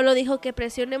 Pablo dijo que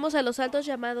presionemos a los altos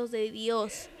llamados de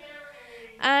Dios.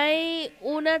 Hay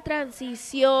una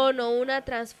transición o una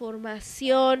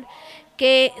transformación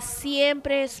que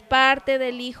siempre es parte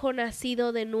del Hijo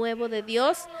nacido de nuevo de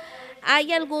Dios.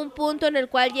 ¿Hay algún punto en el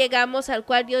cual llegamos al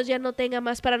cual Dios ya no tenga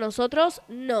más para nosotros?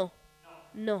 No.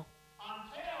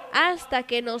 Hasta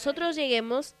que nosotros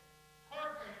lleguemos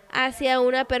hacia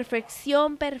una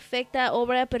perfección perfecta,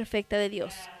 obra perfecta de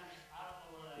Dios.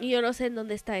 Y yo no sé en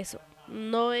dónde está eso.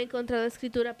 No he encontrado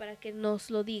escritura para que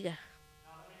nos lo diga.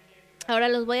 Ahora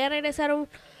los voy a regresar un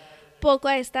poco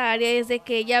a esta área, es de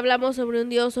que ya hablamos sobre un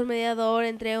Dios, un mediador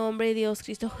entre hombre y Dios,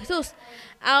 Cristo Jesús.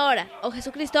 Ahora,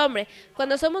 Jesucristo hombre,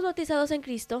 cuando somos bautizados en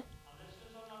Cristo,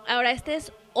 ahora esta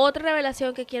es otra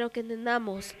revelación que quiero que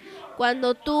entendamos.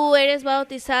 Cuando tú eres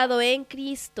bautizado en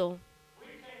Cristo,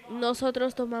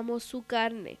 nosotros tomamos su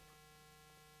carne.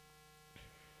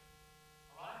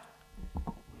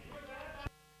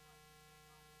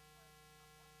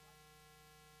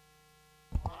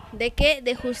 ¿De qué?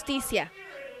 De justicia.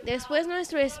 Después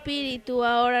nuestro espíritu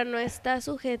ahora no está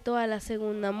sujeto a la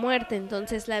segunda muerte.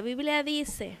 Entonces la Biblia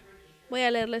dice, voy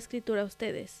a leer la escritura a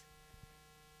ustedes.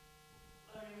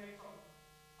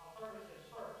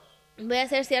 Voy a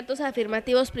hacer ciertos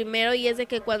afirmativos primero, y es de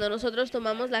que cuando nosotros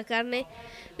tomamos la carne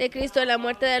de Cristo en la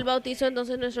muerte del bautizo,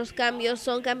 entonces nuestros cambios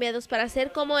son cambiados para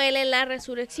ser como Él en la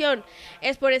resurrección.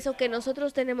 Es por eso que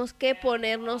nosotros tenemos que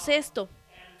ponernos esto.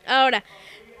 Ahora,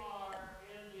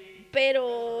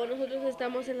 pero nosotros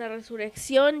estamos en la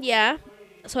resurrección ya,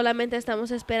 solamente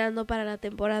estamos esperando para la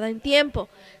temporada en tiempo.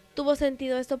 ¿Tuvo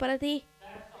sentido esto para ti?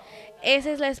 Esa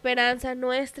es la esperanza,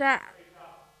 nuestra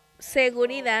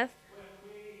seguridad.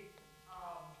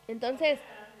 Entonces,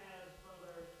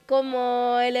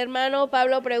 como el hermano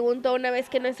Pablo preguntó, una vez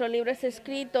que nuestro libro es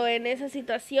escrito, en esa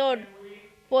situación,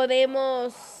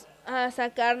 ¿podemos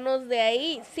sacarnos de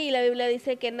ahí? Sí, la Biblia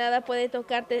dice que nada puede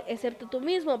tocarte excepto tú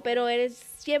mismo, pero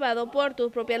eres llevado por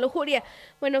tu propia lujuria.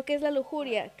 Bueno, ¿qué es la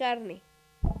lujuria? Carne.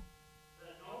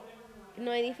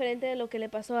 No hay diferente de lo que le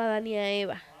pasó a Adán y a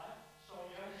Eva.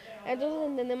 Entonces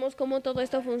entendemos cómo todo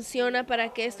esto funciona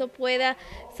para que esto pueda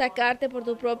sacarte por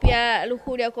tu propia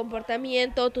lujuria o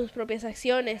comportamiento, tus propias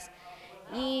acciones.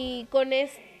 Y con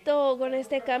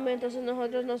este cambio, entonces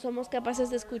nosotros no somos capaces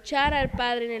de escuchar al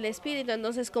Padre en el Espíritu.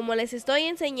 Entonces, como les estoy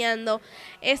enseñando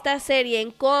esta serie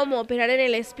en cómo operar en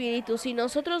el Espíritu, si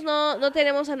nosotros no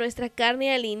tenemos a nuestra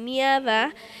carne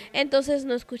alineada, entonces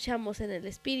no escuchamos en el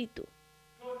Espíritu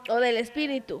o del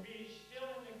Espíritu.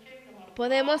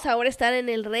 ¿Podemos ahora estar en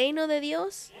el reino de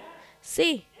Dios?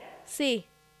 Sí, sí.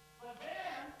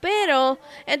 Pero,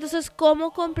 entonces,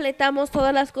 ¿cómo completamos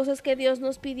todas las cosas que Dios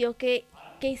nos pidió que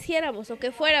hiciéramos o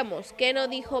que fuéramos? ¿Qué no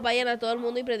dijo, vayan a todo el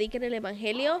mundo y prediquen el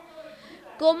Evangelio?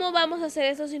 ¿Cómo vamos a hacer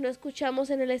eso si no escuchamos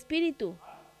en el Espíritu?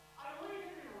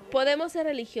 ¿Podemos ser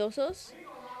religiosos?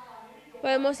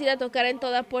 ¿Podemos ir a tocar en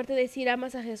toda puerta y decir,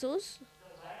 amas a Jesús?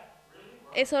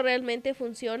 ¿Eso realmente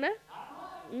funciona?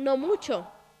 No mucho.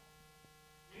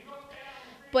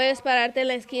 Puedes pararte en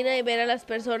la esquina y ver a las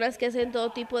personas que hacen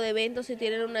todo tipo de eventos y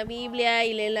tienen una Biblia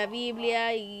y leen la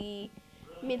Biblia, y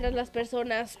mientras las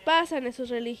personas pasan, eso es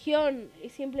religión y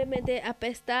simplemente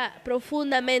apesta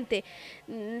profundamente.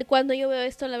 Cuando yo veo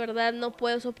esto, la verdad no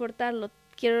puedo soportarlo,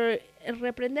 quiero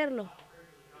reprenderlo,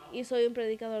 y soy un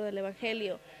predicador del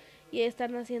Evangelio y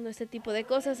están haciendo este tipo de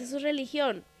cosas. Eso es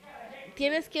religión.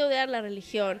 Tienes que odiar la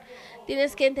religión,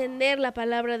 tienes que entender la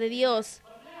palabra de Dios.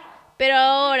 Pero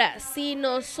ahora, si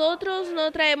nosotros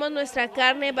no traemos nuestra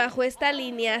carne bajo esta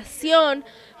alineación,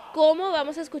 ¿cómo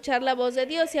vamos a escuchar la voz de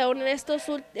Dios? Y aún en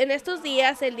estos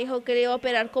días Él dijo que iba a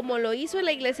operar como lo hizo en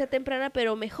la iglesia temprana,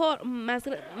 pero mejor, más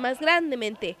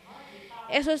grandemente.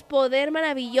 Eso es poder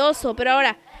maravilloso. Pero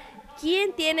ahora,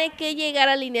 ¿quién tiene que llegar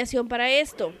a alineación para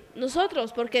esto?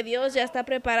 Nosotros, porque Dios ya está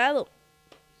preparado.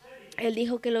 Él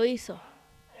dijo que lo hizo.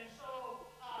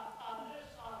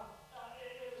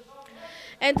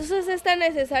 Entonces es tan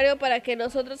necesario para que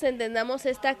nosotros entendamos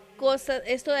esta cosa,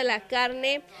 esto de la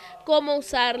carne, cómo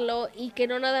usarlo, y que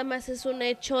no nada más es un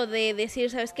hecho de decir,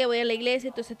 ¿sabes qué? Voy a la iglesia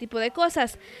y todo ese tipo de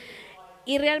cosas.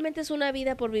 Y realmente es una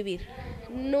vida por vivir.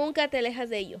 Nunca te alejas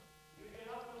de ello.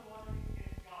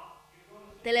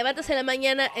 Te levantas en la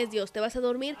mañana, es Dios. Te vas a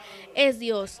dormir, es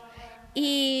Dios.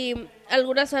 Y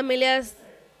algunas familias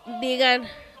digan,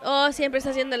 oh, siempre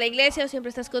estás yendo a la iglesia o siempre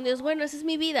estás con Dios. Bueno, esa es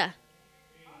mi vida.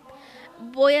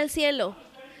 Voy al cielo,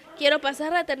 quiero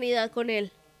pasar la eternidad con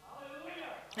Él.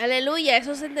 Aleluya,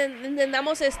 eso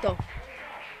entendamos esto.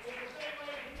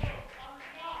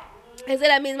 Es de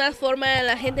la misma forma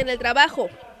la gente en el trabajo,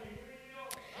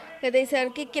 que te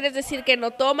dicen, ¿qué quieres decir? ¿Que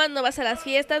no tomas, no vas a las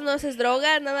fiestas, no haces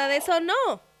droga, nada de eso?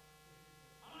 No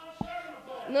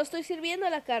estoy sirviendo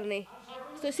a la carne,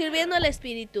 estoy sirviendo al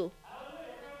Espíritu.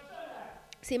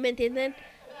 ¿Sí me entienden?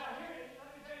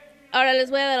 Ahora les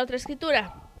voy a dar otra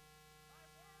escritura.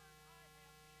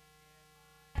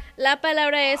 La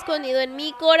palabra he escondido en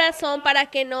mi corazón para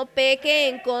que no peque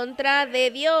en contra de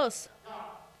Dios.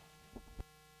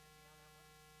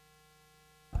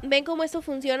 ¿Ven cómo esto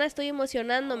funciona? Estoy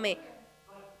emocionándome.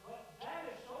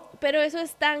 Pero eso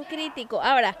es tan crítico.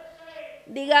 Ahora,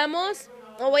 digamos,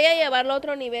 voy a llevarlo a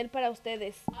otro nivel para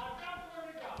ustedes.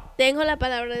 Tengo la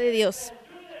palabra de Dios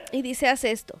y dice, haz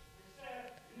esto.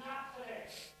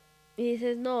 Y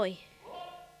dices, no hoy.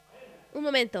 Un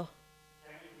momento.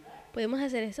 ¿Podemos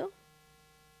hacer eso?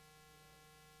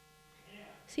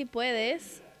 Sí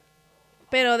puedes,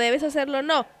 pero debes hacerlo.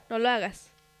 No lo hagas.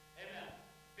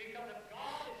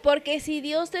 Porque si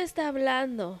Dios te está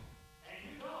hablando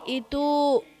y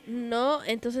tú no,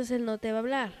 entonces Él no te va a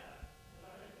hablar.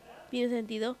 ¿Tiene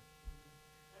sentido?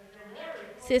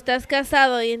 Si estás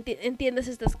casado y entiendes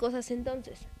estas cosas,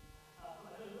 entonces.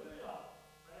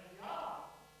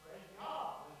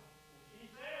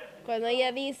 Cuando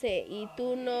ella dice y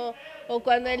tú no, o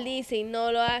cuando él dice y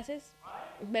no lo haces,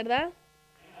 ¿verdad?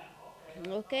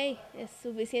 Ok, es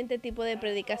suficiente tipo de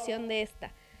predicación de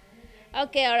esta.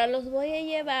 Ok, ahora los voy a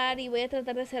llevar y voy a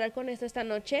tratar de cerrar con esto esta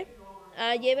noche.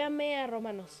 Llévame a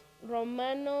Romanos.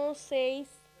 Romanos 6,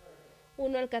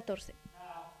 1 al 14.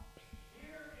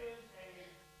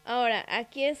 Ahora,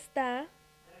 aquí está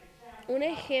un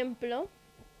ejemplo.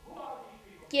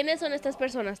 ¿Quiénes son estas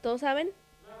personas? ¿Todos saben?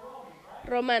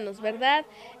 Romanos, ¿verdad?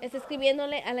 Está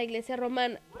escribiéndole a la iglesia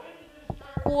romana.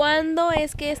 ¿Cuándo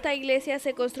es que esta iglesia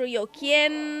se construyó?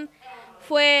 ¿Quién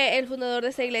fue el fundador de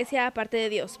esta iglesia aparte de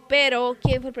Dios? Pero,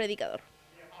 ¿quién fue el predicador?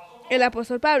 El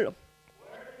apóstol Pablo.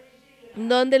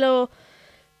 ¿Dónde lo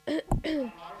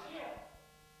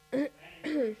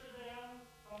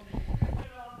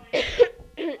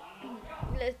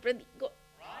les predicó?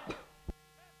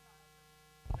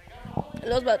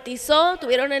 Los bautizó,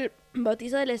 tuvieron el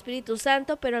bautizo del Espíritu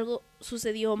Santo, pero algo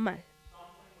sucedió mal.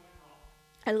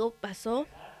 Algo pasó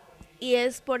y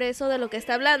es por eso de lo que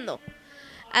está hablando.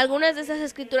 Algunas de esas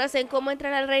escrituras en cómo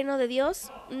entrar al reino de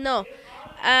Dios, no.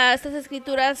 Estas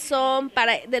escrituras son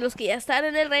para de los que ya están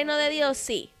en el reino de Dios,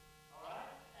 sí.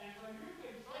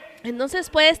 Entonces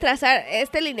puedes trazar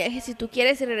este lineaje si tú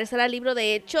quieres y regresar al libro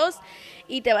de Hechos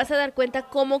y te vas a dar cuenta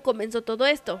cómo comenzó todo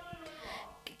esto.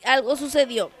 Algo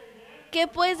sucedió. ¿Qué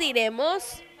pues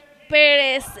diremos?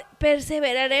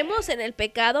 ¿Perseveraremos en el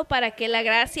pecado para que la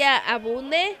gracia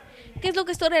abunde? ¿Qué es lo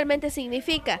que esto realmente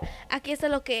significa? Aquí está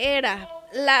lo que era.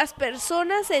 Las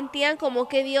personas sentían como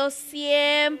que Dios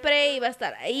siempre iba a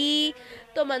estar ahí,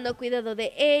 tomando cuidado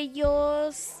de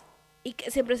ellos y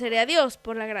que siempre sería Dios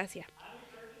por la gracia.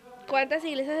 ¿Cuántas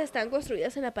iglesias están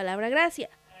construidas en la palabra gracia?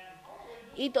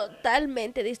 Y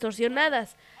totalmente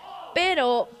distorsionadas.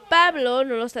 Pero Pablo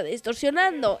no lo está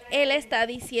distorsionando. Él está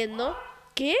diciendo,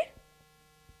 ¿qué?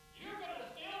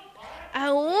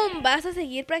 ¿Aún vas a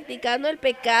seguir practicando el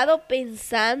pecado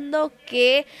pensando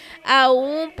que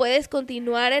aún puedes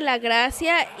continuar en la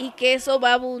gracia y que eso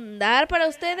va a abundar para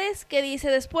ustedes? ¿Qué dice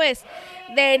después?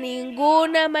 De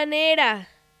ninguna manera.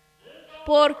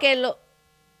 Porque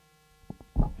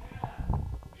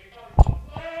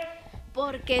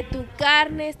tu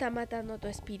carne está matando a tu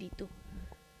espíritu.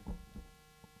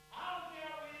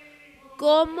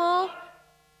 ¿Cómo?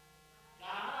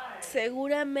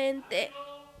 Seguramente,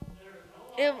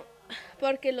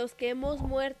 porque los que hemos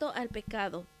muerto al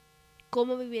pecado,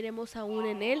 ¿cómo viviremos aún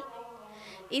en él?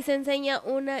 Y se enseña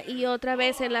una y otra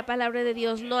vez en la palabra de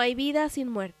Dios, no hay vida sin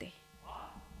muerte.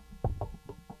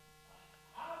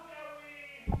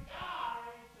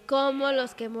 Como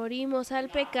los que morimos al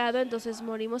pecado, entonces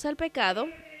morimos al pecado.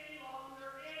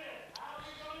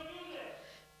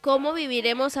 ¿Cómo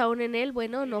viviremos aún en él?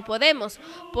 Bueno, no podemos,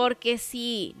 porque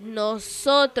si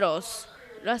nosotros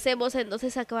lo hacemos,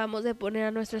 entonces acabamos de poner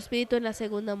a nuestro espíritu en la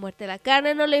segunda muerte. La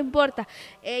carne no le importa,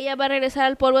 ella va a regresar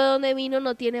al polvo de donde vino,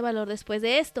 no tiene valor después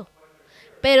de esto.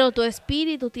 Pero tu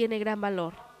espíritu tiene gran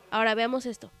valor. Ahora veamos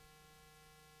esto.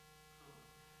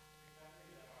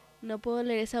 No puedo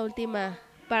leer esa última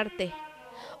parte.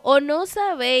 ¿O no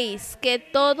sabéis que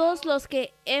todos los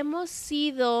que hemos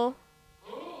sido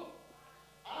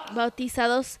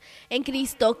bautizados en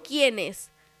Cristo, ¿quiénes?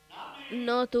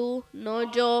 No tú, no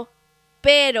yo,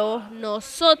 pero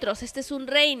nosotros. Este es un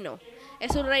reino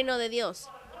de Dios.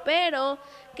 Pero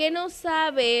que no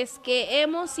sabes que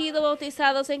hemos sido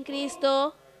bautizados en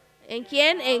Cristo. ¿En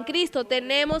quién? En Cristo.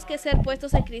 Tenemos que ser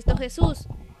puestos en Cristo Jesús.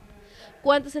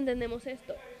 ¿Cuántos entendemos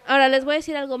esto? Ahora les voy a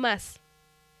decir algo más.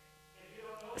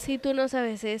 Si tú no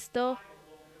sabes esto,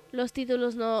 los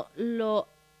títulos no lo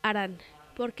harán,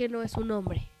 porque no es un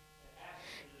nombre.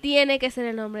 Tiene que ser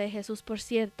el nombre de Jesús, por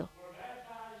cierto.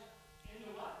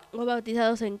 ¿O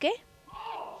bautizados en qué?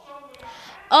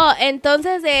 Oh,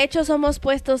 entonces de hecho somos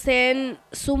puestos en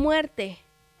su muerte.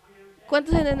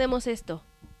 ¿Cuántos entendemos esto?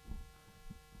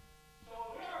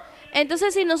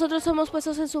 Entonces si nosotros somos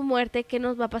puestos en su muerte, ¿qué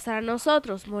nos va a pasar a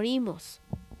nosotros? Morimos.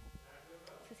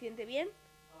 ¿Se siente bien?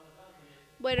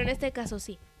 Bueno, en este caso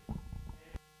sí.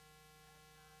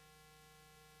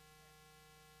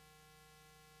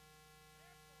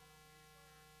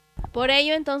 Por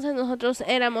ello entonces nosotros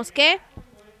éramos ¿qué?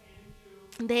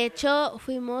 De hecho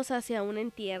fuimos hacia un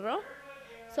entierro.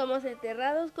 Somos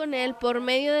enterrados con él por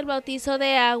medio del bautizo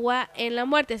de agua en la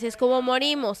muerte. Así es como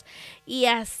morimos. Y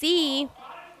así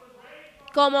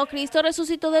como Cristo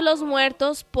resucitó de los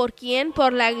muertos, ¿por quién?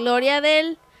 Por la gloria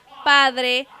del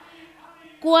Padre.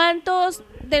 ¿Cuántos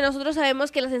de nosotros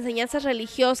sabemos que las enseñanzas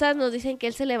religiosas nos dicen que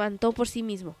Él se levantó por sí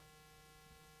mismo?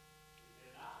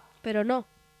 Pero no.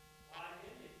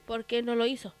 ¿Por qué no lo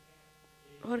hizo?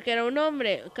 Porque era un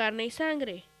hombre, carne y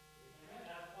sangre.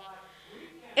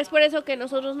 Es por eso que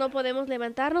nosotros no podemos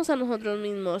levantarnos a nosotros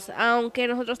mismos, aunque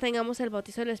nosotros tengamos el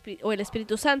bautizo o el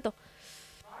Espíritu Santo.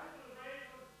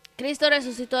 Cristo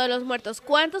resucitó de los muertos.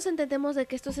 ¿Cuántos entendemos de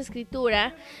que esto es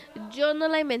escritura? Yo no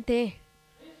la inventé.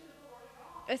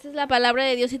 Esta es la palabra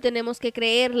de Dios y tenemos que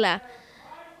creerla.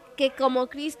 Que como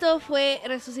Cristo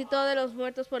resucitó de los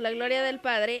muertos por la gloria del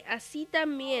Padre, así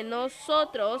también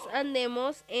nosotros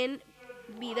andemos en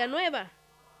vida nueva.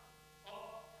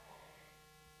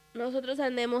 Nosotros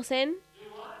andemos en...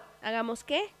 ¿Hagamos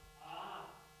qué?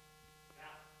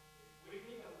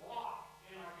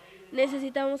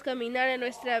 Necesitamos caminar en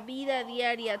nuestra vida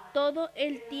diaria todo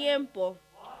el tiempo.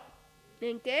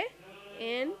 ¿En qué?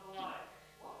 En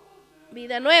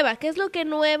vida nueva. ¿Qué es lo que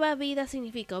nueva vida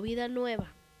significa? O vida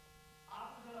nueva.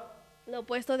 ¿Lo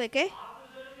opuesto de qué?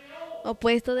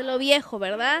 Opuesto de lo viejo,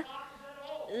 ¿verdad?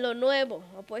 Lo nuevo,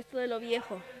 opuesto de lo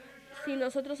viejo. Si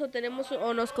nosotros obtenemos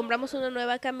o nos compramos una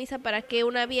nueva camisa, ¿para qué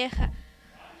una vieja?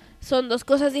 Son dos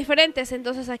cosas diferentes.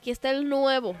 Entonces aquí está el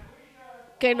nuevo.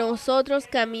 Que nosotros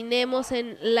caminemos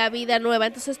en la vida nueva.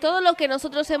 Entonces todo lo que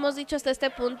nosotros hemos dicho hasta este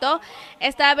punto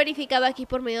está verificado aquí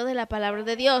por medio de la palabra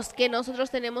de Dios, que nosotros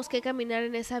tenemos que caminar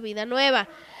en esa vida nueva,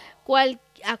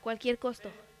 a cualquier costo.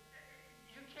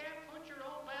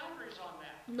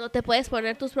 No te puedes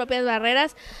poner tus propias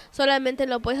barreras, solamente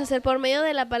lo puedes hacer por medio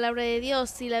de la palabra de Dios.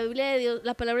 Si la Biblia de Dios,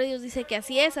 la palabra de Dios dice que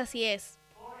así es, así es.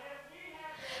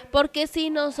 Porque si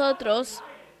nosotros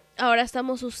ahora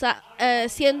estamos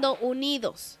siendo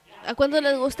unidos. ¿A cuánto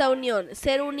les gusta unión?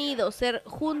 Ser unidos, ser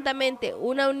juntamente,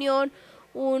 una unión,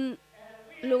 un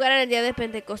lugar en el día de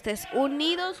Pentecostés.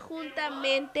 Unidos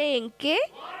juntamente ¿en qué?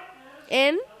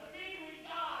 En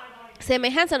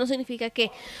semejanza. No significa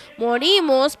que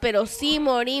morimos, pero sí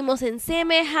morimos en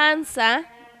semejanza.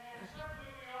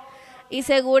 Y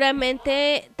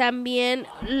seguramente también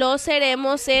lo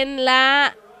seremos en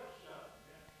la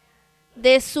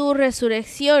de su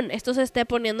resurrección. Esto se está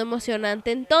poniendo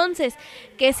emocionante. Entonces,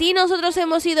 que si nosotros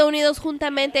hemos sido unidos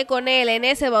juntamente con Él en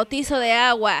ese bautizo de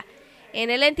agua, en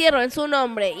el entierro en su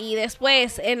nombre y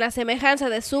después en la semejanza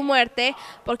de su muerte,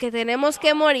 porque tenemos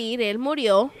que morir, Él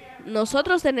murió,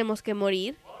 nosotros tenemos que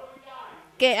morir.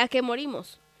 ¿A qué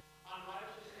morimos?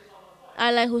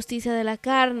 A la injusticia de la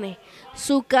carne.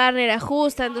 Su carne era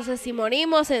justa, entonces si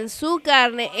morimos en su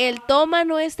carne, Él toma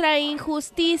nuestra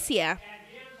injusticia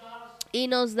y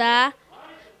nos da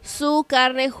su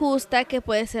carne justa que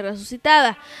puede ser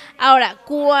resucitada. Ahora,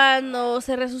 cuando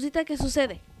se resucita, ¿qué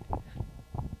sucede?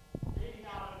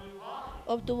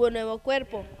 Obtuvo un nuevo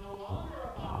cuerpo.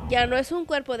 Ya no es un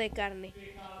cuerpo de carne.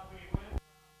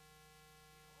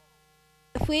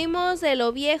 Fuimos de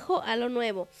lo viejo a lo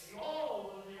nuevo.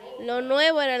 Lo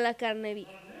nuevo era la carne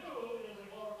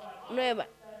nueva.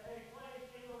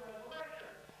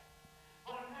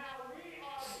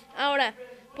 Ahora,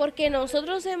 porque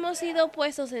nosotros hemos sido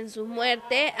puestos en su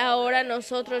muerte, ahora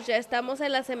nosotros ya estamos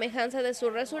en la semejanza de su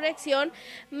resurrección,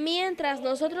 mientras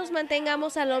nosotros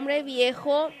mantengamos al hombre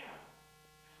viejo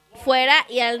fuera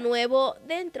y al nuevo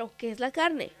dentro, que es la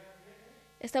carne.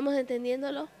 ¿Estamos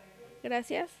entendiéndolo?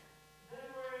 Gracias.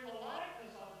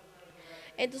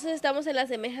 Entonces estamos en la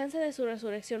semejanza de su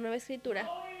resurrección, nueva escritura.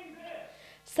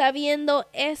 Sabiendo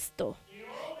esto,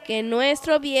 que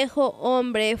nuestro viejo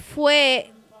hombre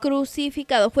fue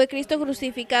crucificado, fue Cristo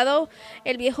crucificado,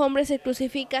 el viejo hombre se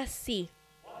crucifica, sí.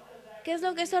 ¿Qué es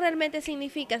lo que eso realmente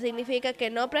significa? Significa que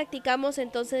no practicamos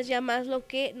entonces ya más lo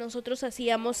que nosotros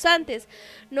hacíamos antes.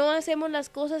 No hacemos las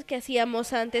cosas que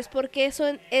hacíamos antes, porque eso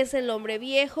es el hombre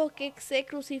viejo que se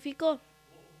crucificó.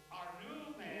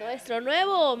 Nuestro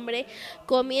nuevo hombre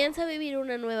comienza a vivir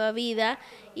una nueva vida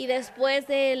y después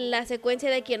de la secuencia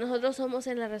de quien nosotros somos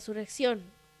en la resurrección,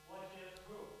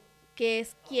 que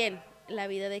es ¿quién? La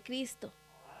vida de Cristo,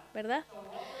 ¿verdad?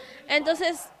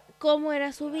 Entonces, ¿cómo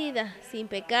era su vida? Sin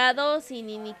pecado, sin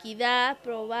iniquidad,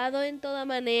 probado en toda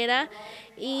manera.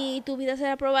 ¿Y tu vida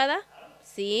será probada?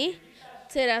 Sí.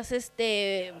 ¿Serás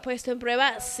puesto en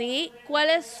prueba? Sí.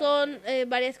 ¿Cuáles son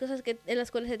varias cosas en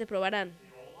las cuales se te probarán?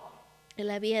 En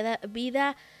la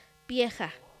vida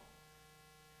vieja.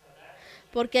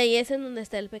 Porque ahí es en donde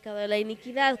está el pecado de la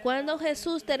iniquidad. Cuando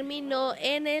Jesús terminó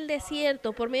en el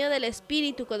desierto, por medio del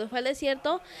Espíritu, cuando fue al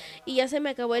desierto, y ya se me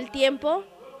acabó el tiempo,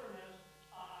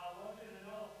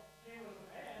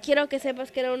 quiero que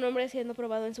sepas que era un hombre siendo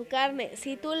probado en su carne.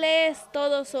 Si tú lees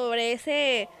todo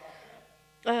sobre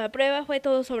prueba, fue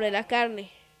todo sobre la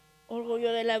carne,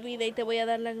 orgullo de la vida, y te voy a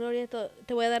dar la gloria,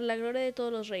 te voy a dar la gloria de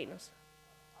todos los reinos.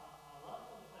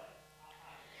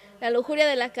 La lujuria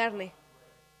de la carne.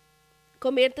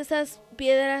 Convierte esas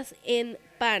piedras en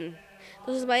pan.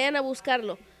 Entonces vayan a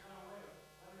buscarlo.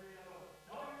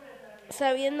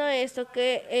 sabiendo esto,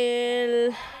 que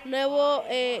el nuevo,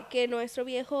 que nuestro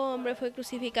viejo hombre fue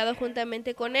crucificado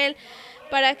juntamente con él,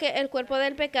 para que el cuerpo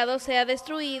del pecado sea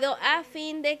destruido, a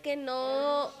fin de que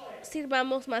no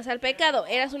sirvamos más al pecado.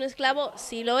 ¿Eras un esclavo?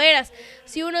 Sí lo eras.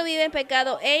 Si uno vive en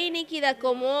pecado e iniquidad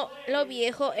como lo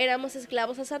viejo, éramos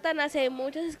esclavos a Satanás, y hay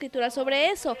muchas escrituras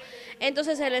sobre eso.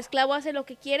 Entonces, ¿el esclavo hace lo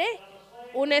que quiere?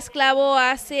 Un esclavo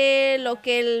hace lo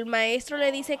que el maestro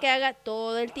le dice que haga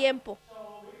todo el tiempo.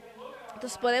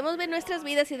 Entonces podemos ver nuestras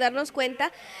vidas y darnos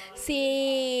cuenta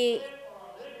si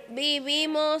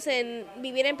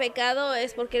vivir en pecado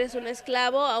es porque eres un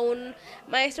esclavo a un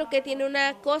maestro que tiene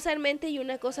una cosa en mente y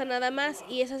una cosa nada más,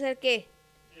 y es hacer ¿qué?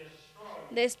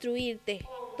 Destruirte,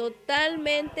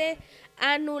 totalmente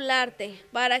anularte,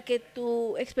 para que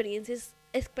tú experimentes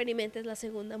la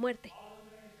segunda muerte.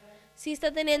 ¿Sí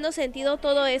está teniendo sentido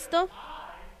todo esto?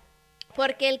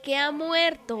 Porque el que ha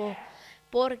muerto,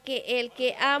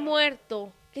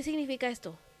 ¿qué significa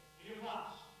esto?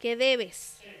 Que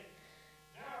debes.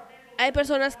 Hay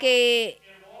personas que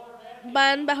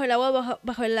van bajo el agua,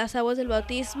 bajo las aguas del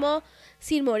bautismo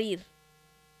sin morir.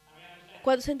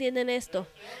 ¿Cuántos entienden esto?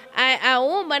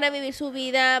 Aún van a vivir su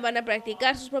vida, van a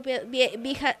practicar sus propias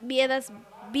vidas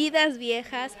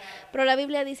viejas, pero la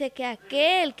Biblia dice que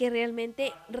aquel que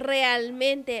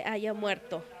realmente haya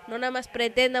muerto, no nada más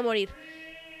pretenda morir,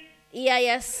 y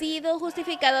haya sido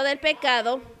justificado del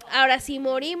pecado. Ahora, si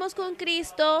morimos con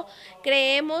Cristo,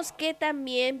 creemos que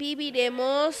también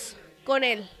viviremos con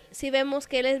Él. Si vemos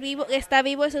que Él es vivo, está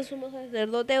vivo, es el sumo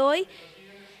sacerdote hoy,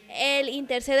 Él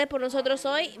intercede por nosotros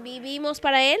hoy, vivimos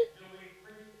para Él.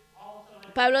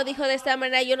 Pablo dijo de esta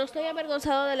manera: yo no estoy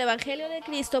avergonzado del evangelio de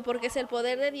Cristo, porque es el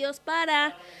poder de Dios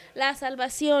para la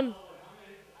salvación.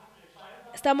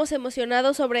 ¿Estamos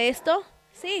emocionados sobre esto?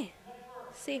 Sí.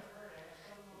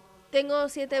 Tengo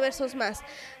 7 versos más.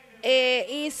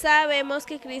 Y sabemos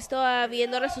que Cristo,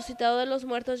 habiendo resucitado de los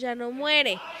muertos, ya no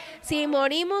muere. Si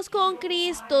morimos con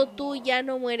Cristo, tú ya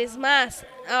no mueres más.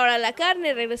 Ahora la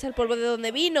carne regresa al polvo de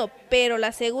donde vino, pero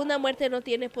la segunda muerte no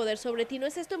tiene poder sobre ti. ¿No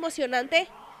es esto emocionante?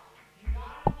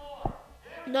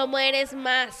 No mueres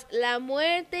más. La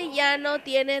muerte ya no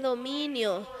tiene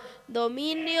dominio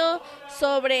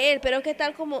sobre él. Pero ¿qué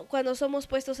tal como cuando somos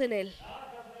puestos en él?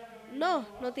 No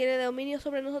tiene dominio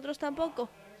sobre nosotros tampoco.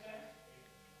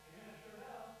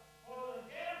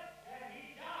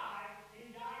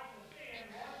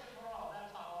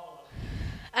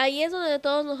 Ahí es donde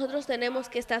todos nosotros tenemos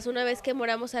que estar. Una vez que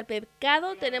moramos al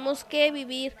pecado, tenemos que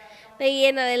vivir de ahí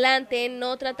en adelante,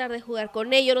 no tratar de jugar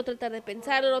con ello, no tratar de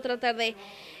pensarlo, no tratar de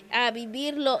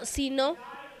vivirlo, sino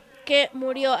que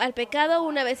murió al pecado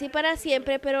una vez y para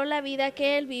siempre, pero la vida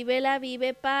que él vive, la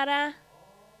vive para...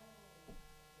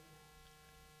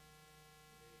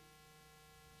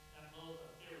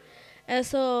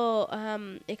 Eso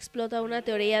explota una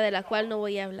teoría de la cual no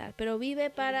voy a hablar, pero vive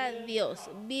para Dios.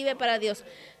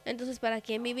 Entonces, ¿para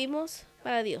quién vivimos?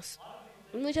 Para Dios.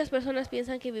 Muchas personas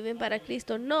piensan que viven para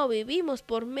Cristo. No, vivimos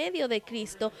por medio de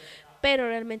Cristo, pero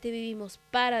realmente vivimos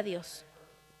para Dios.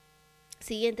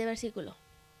 Siguiente versículo.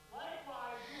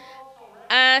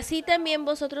 Así también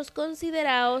vosotros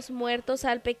consideraos muertos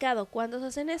al pecado. ¿Cuántos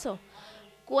hacen eso?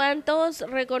 ¿Cuántos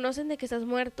reconocen de que estás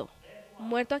muerto?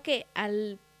 ¿Muerto a qué?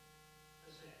 Al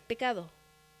pecado.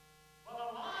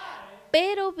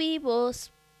 Pero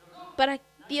vivos para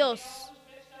Dios.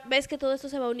 ¿Ves que todo esto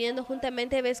se va uniendo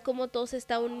juntamente? ¿Ves cómo todo se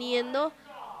está uniendo?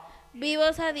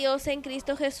 Vivos a Dios en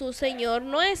Cristo Jesús, Señor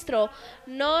nuestro.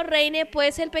 No reine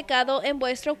pues el pecado en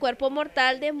vuestro cuerpo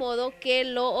mortal, de modo que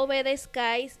lo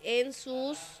obedezcáis en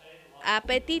sus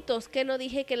apetitos. ¿Que no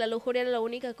dije que la lujuria era la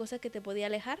única cosa que te podía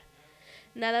alejar?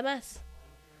 Nada más.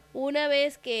 Una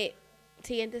vez que...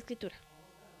 Siguiente escritura.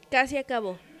 Casi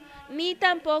acabó. Ni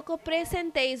tampoco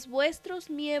presentéis vuestros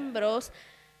miembros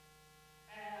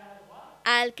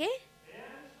 ¿al qué?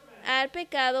 Al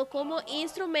pecado como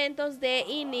instrumentos de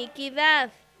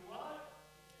iniquidad,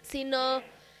 sino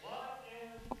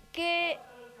que...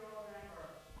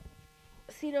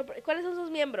 ¿Cuáles son sus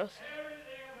miembros?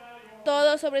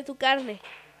 Todo sobre tu carne.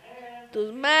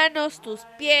 Tus manos, tus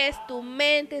pies, tu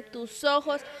mente, tus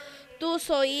ojos, tus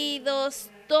oídos.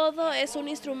 Todo es un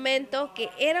instrumento que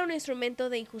era un instrumento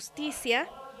de injusticia.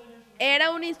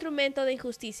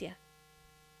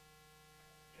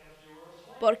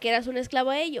 Porque eras un esclavo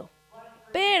a ello.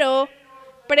 Pero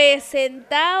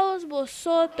presentaos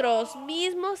vosotros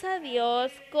mismos a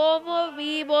Dios como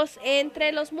vivos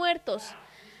entre los muertos.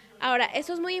 Ahora,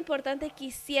 eso es muy importante.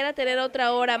 Quisiera tener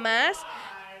otra hora más,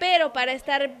 pero para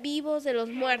estar vivos de los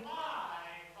muertos.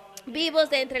 Vivos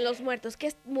de entre los muertos. ¿Qué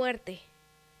es muerte?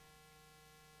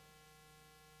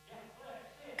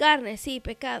 Carne, sí,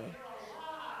 pecado.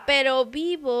 pero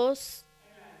vivos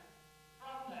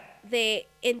de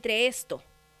entre esto.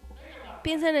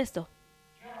 Piensa en esto.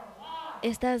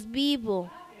 Estás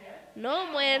vivo, no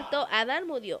muerto. Adán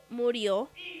murió,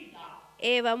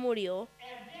 Eva murió,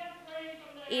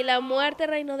 y la muerte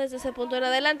reinó desde ese punto en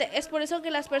adelante. Es por eso que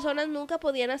las personas nunca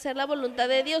podían hacer la voluntad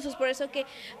de Dios. Es por eso que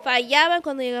fallaban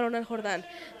cuando llegaron al Jordán.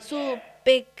 Son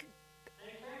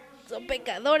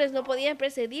pecadores, no podían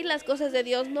precedir las cosas de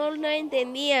Dios, no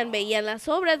entendían, veían las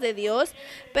obras de Dios,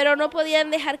 pero no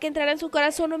podían dejar que entrara en su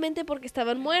corazón solamente porque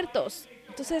estaban muertos.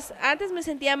 Entonces, antes me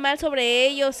sentía mal sobre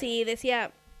ellos y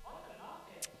decía,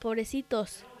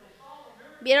 pobrecitos.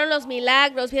 Vieron los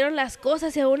milagros, vieron las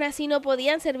cosas y aún así no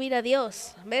podían servir a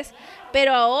Dios, ¿ves?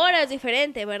 Pero ahora es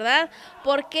diferente, ¿verdad?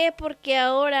 ¿Por qué? Porque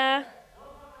ahora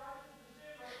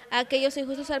aquellos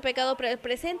injustos al pecado,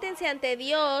 preséntense ante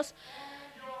Dios,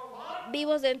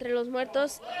 vivos de entre los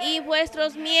muertos, y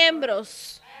vuestros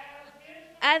miembros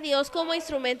a Dios como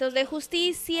instrumentos de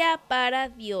justicia para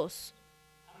Dios.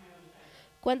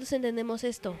 ¿Cuántos entendemos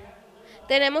esto?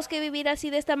 ¿Tenemos que vivir así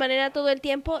de esta manera todo el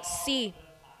tiempo? Sí,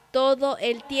 todo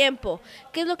el tiempo.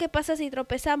 ¿Qué es lo que pasa si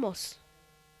tropezamos?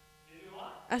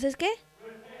 ¿Haces qué?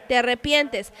 Te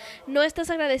arrepientes. No estás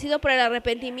agradecido por el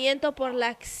arrepentimiento, por la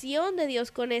acción de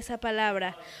Dios con esa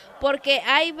palabra. Porque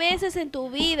hay veces en tu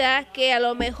vida que a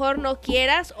lo mejor no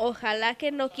quieras, ojalá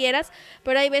que no quieras,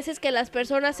 pero hay veces que las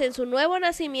personas en su nuevo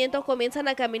nacimiento comienzan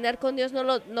a caminar con Dios, no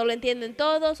lo entienden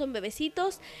todo, son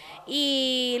bebecitos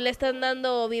y le están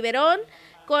dando biberón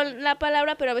con la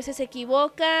palabra, pero a veces se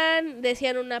equivocan,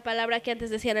 decían una palabra que antes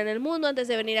decían en el mundo, antes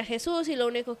de venir a Jesús, y lo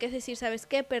único que es decir, ¿sabes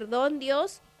qué? Perdón,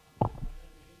 Dios.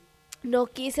 No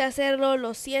quise hacerlo,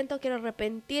 lo siento, quiero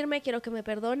arrepentirme, quiero que me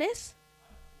perdones,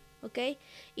 ¿ok?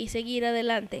 Y seguir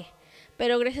adelante.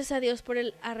 Pero gracias a Dios por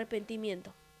el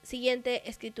arrepentimiento. Siguiente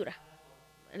escritura.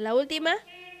 La última.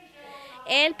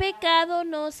 El pecado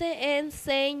no se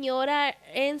enseñoreará.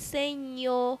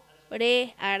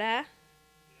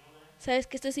 ¿Sabes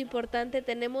que esto es importante?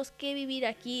 Tenemos que vivir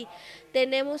aquí.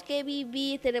 Tenemos que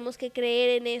vivir, tenemos que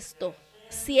creer en esto.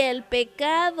 Si el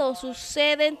pecado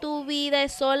sucede en tu vida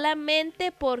es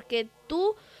solamente porque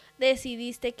tú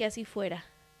decidiste que así fuera.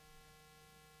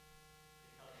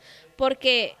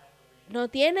 Porque no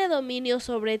tiene dominio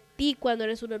sobre ti cuando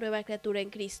eres una nueva criatura en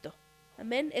Cristo.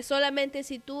 Amén. Es solamente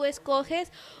si tú escoges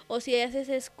o si haces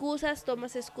excusas,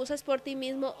 tomas excusas por ti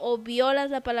mismo o violas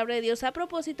la palabra de Dios a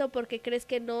propósito porque crees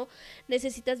que no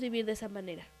necesitas vivir de esa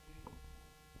manera.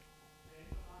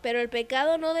 Pero el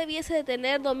pecado no debiese de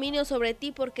tener dominio sobre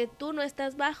ti porque tú no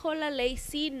estás bajo la ley,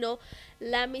 sino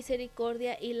la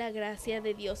misericordia y la gracia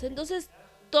de Dios. Entonces,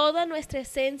 toda nuestra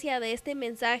esencia de este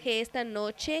mensaje esta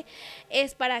noche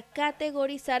es para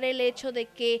categorizar el hecho de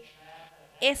que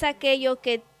es aquello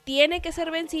que tiene que ser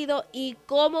vencido y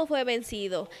cómo fue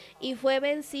vencido. Y fue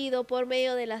vencido por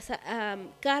medio de la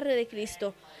carne de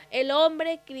Cristo, el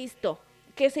hombre Cristo,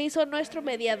 que se hizo nuestro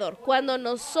mediador. Cuando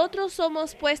nosotros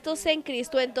somos puestos en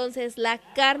Cristo, entonces la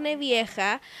carne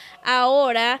vieja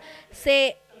ahora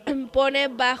se pone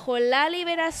bajo la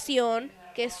liberación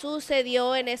que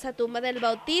sucedió en esa tumba del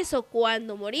bautizo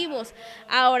cuando morimos.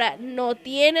 Ahora no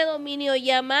tiene dominio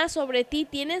ya más sobre ti.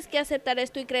 Tienes que aceptar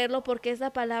esto y creerlo porque es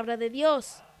la palabra de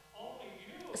Dios.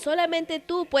 Solamente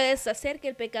tú puedes hacer que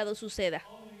el pecado suceda.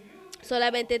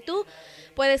 Solamente tú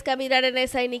puedes caminar en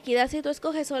esa iniquidad si tú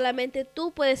escoges. Solamente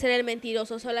tú puedes ser el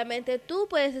mentiroso. Solamente tú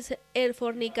puedes ser el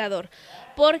fornicador.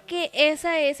 Porque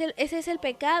ese es el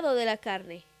pecado de la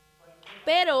carne.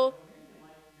 Pero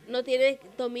no tiene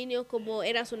dominio como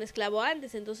eras un esclavo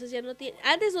antes. Entonces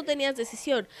antes no tenías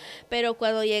decisión. Pero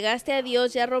cuando llegaste a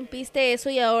Dios ya rompiste eso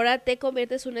y ahora te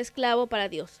conviertes en un esclavo para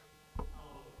Dios.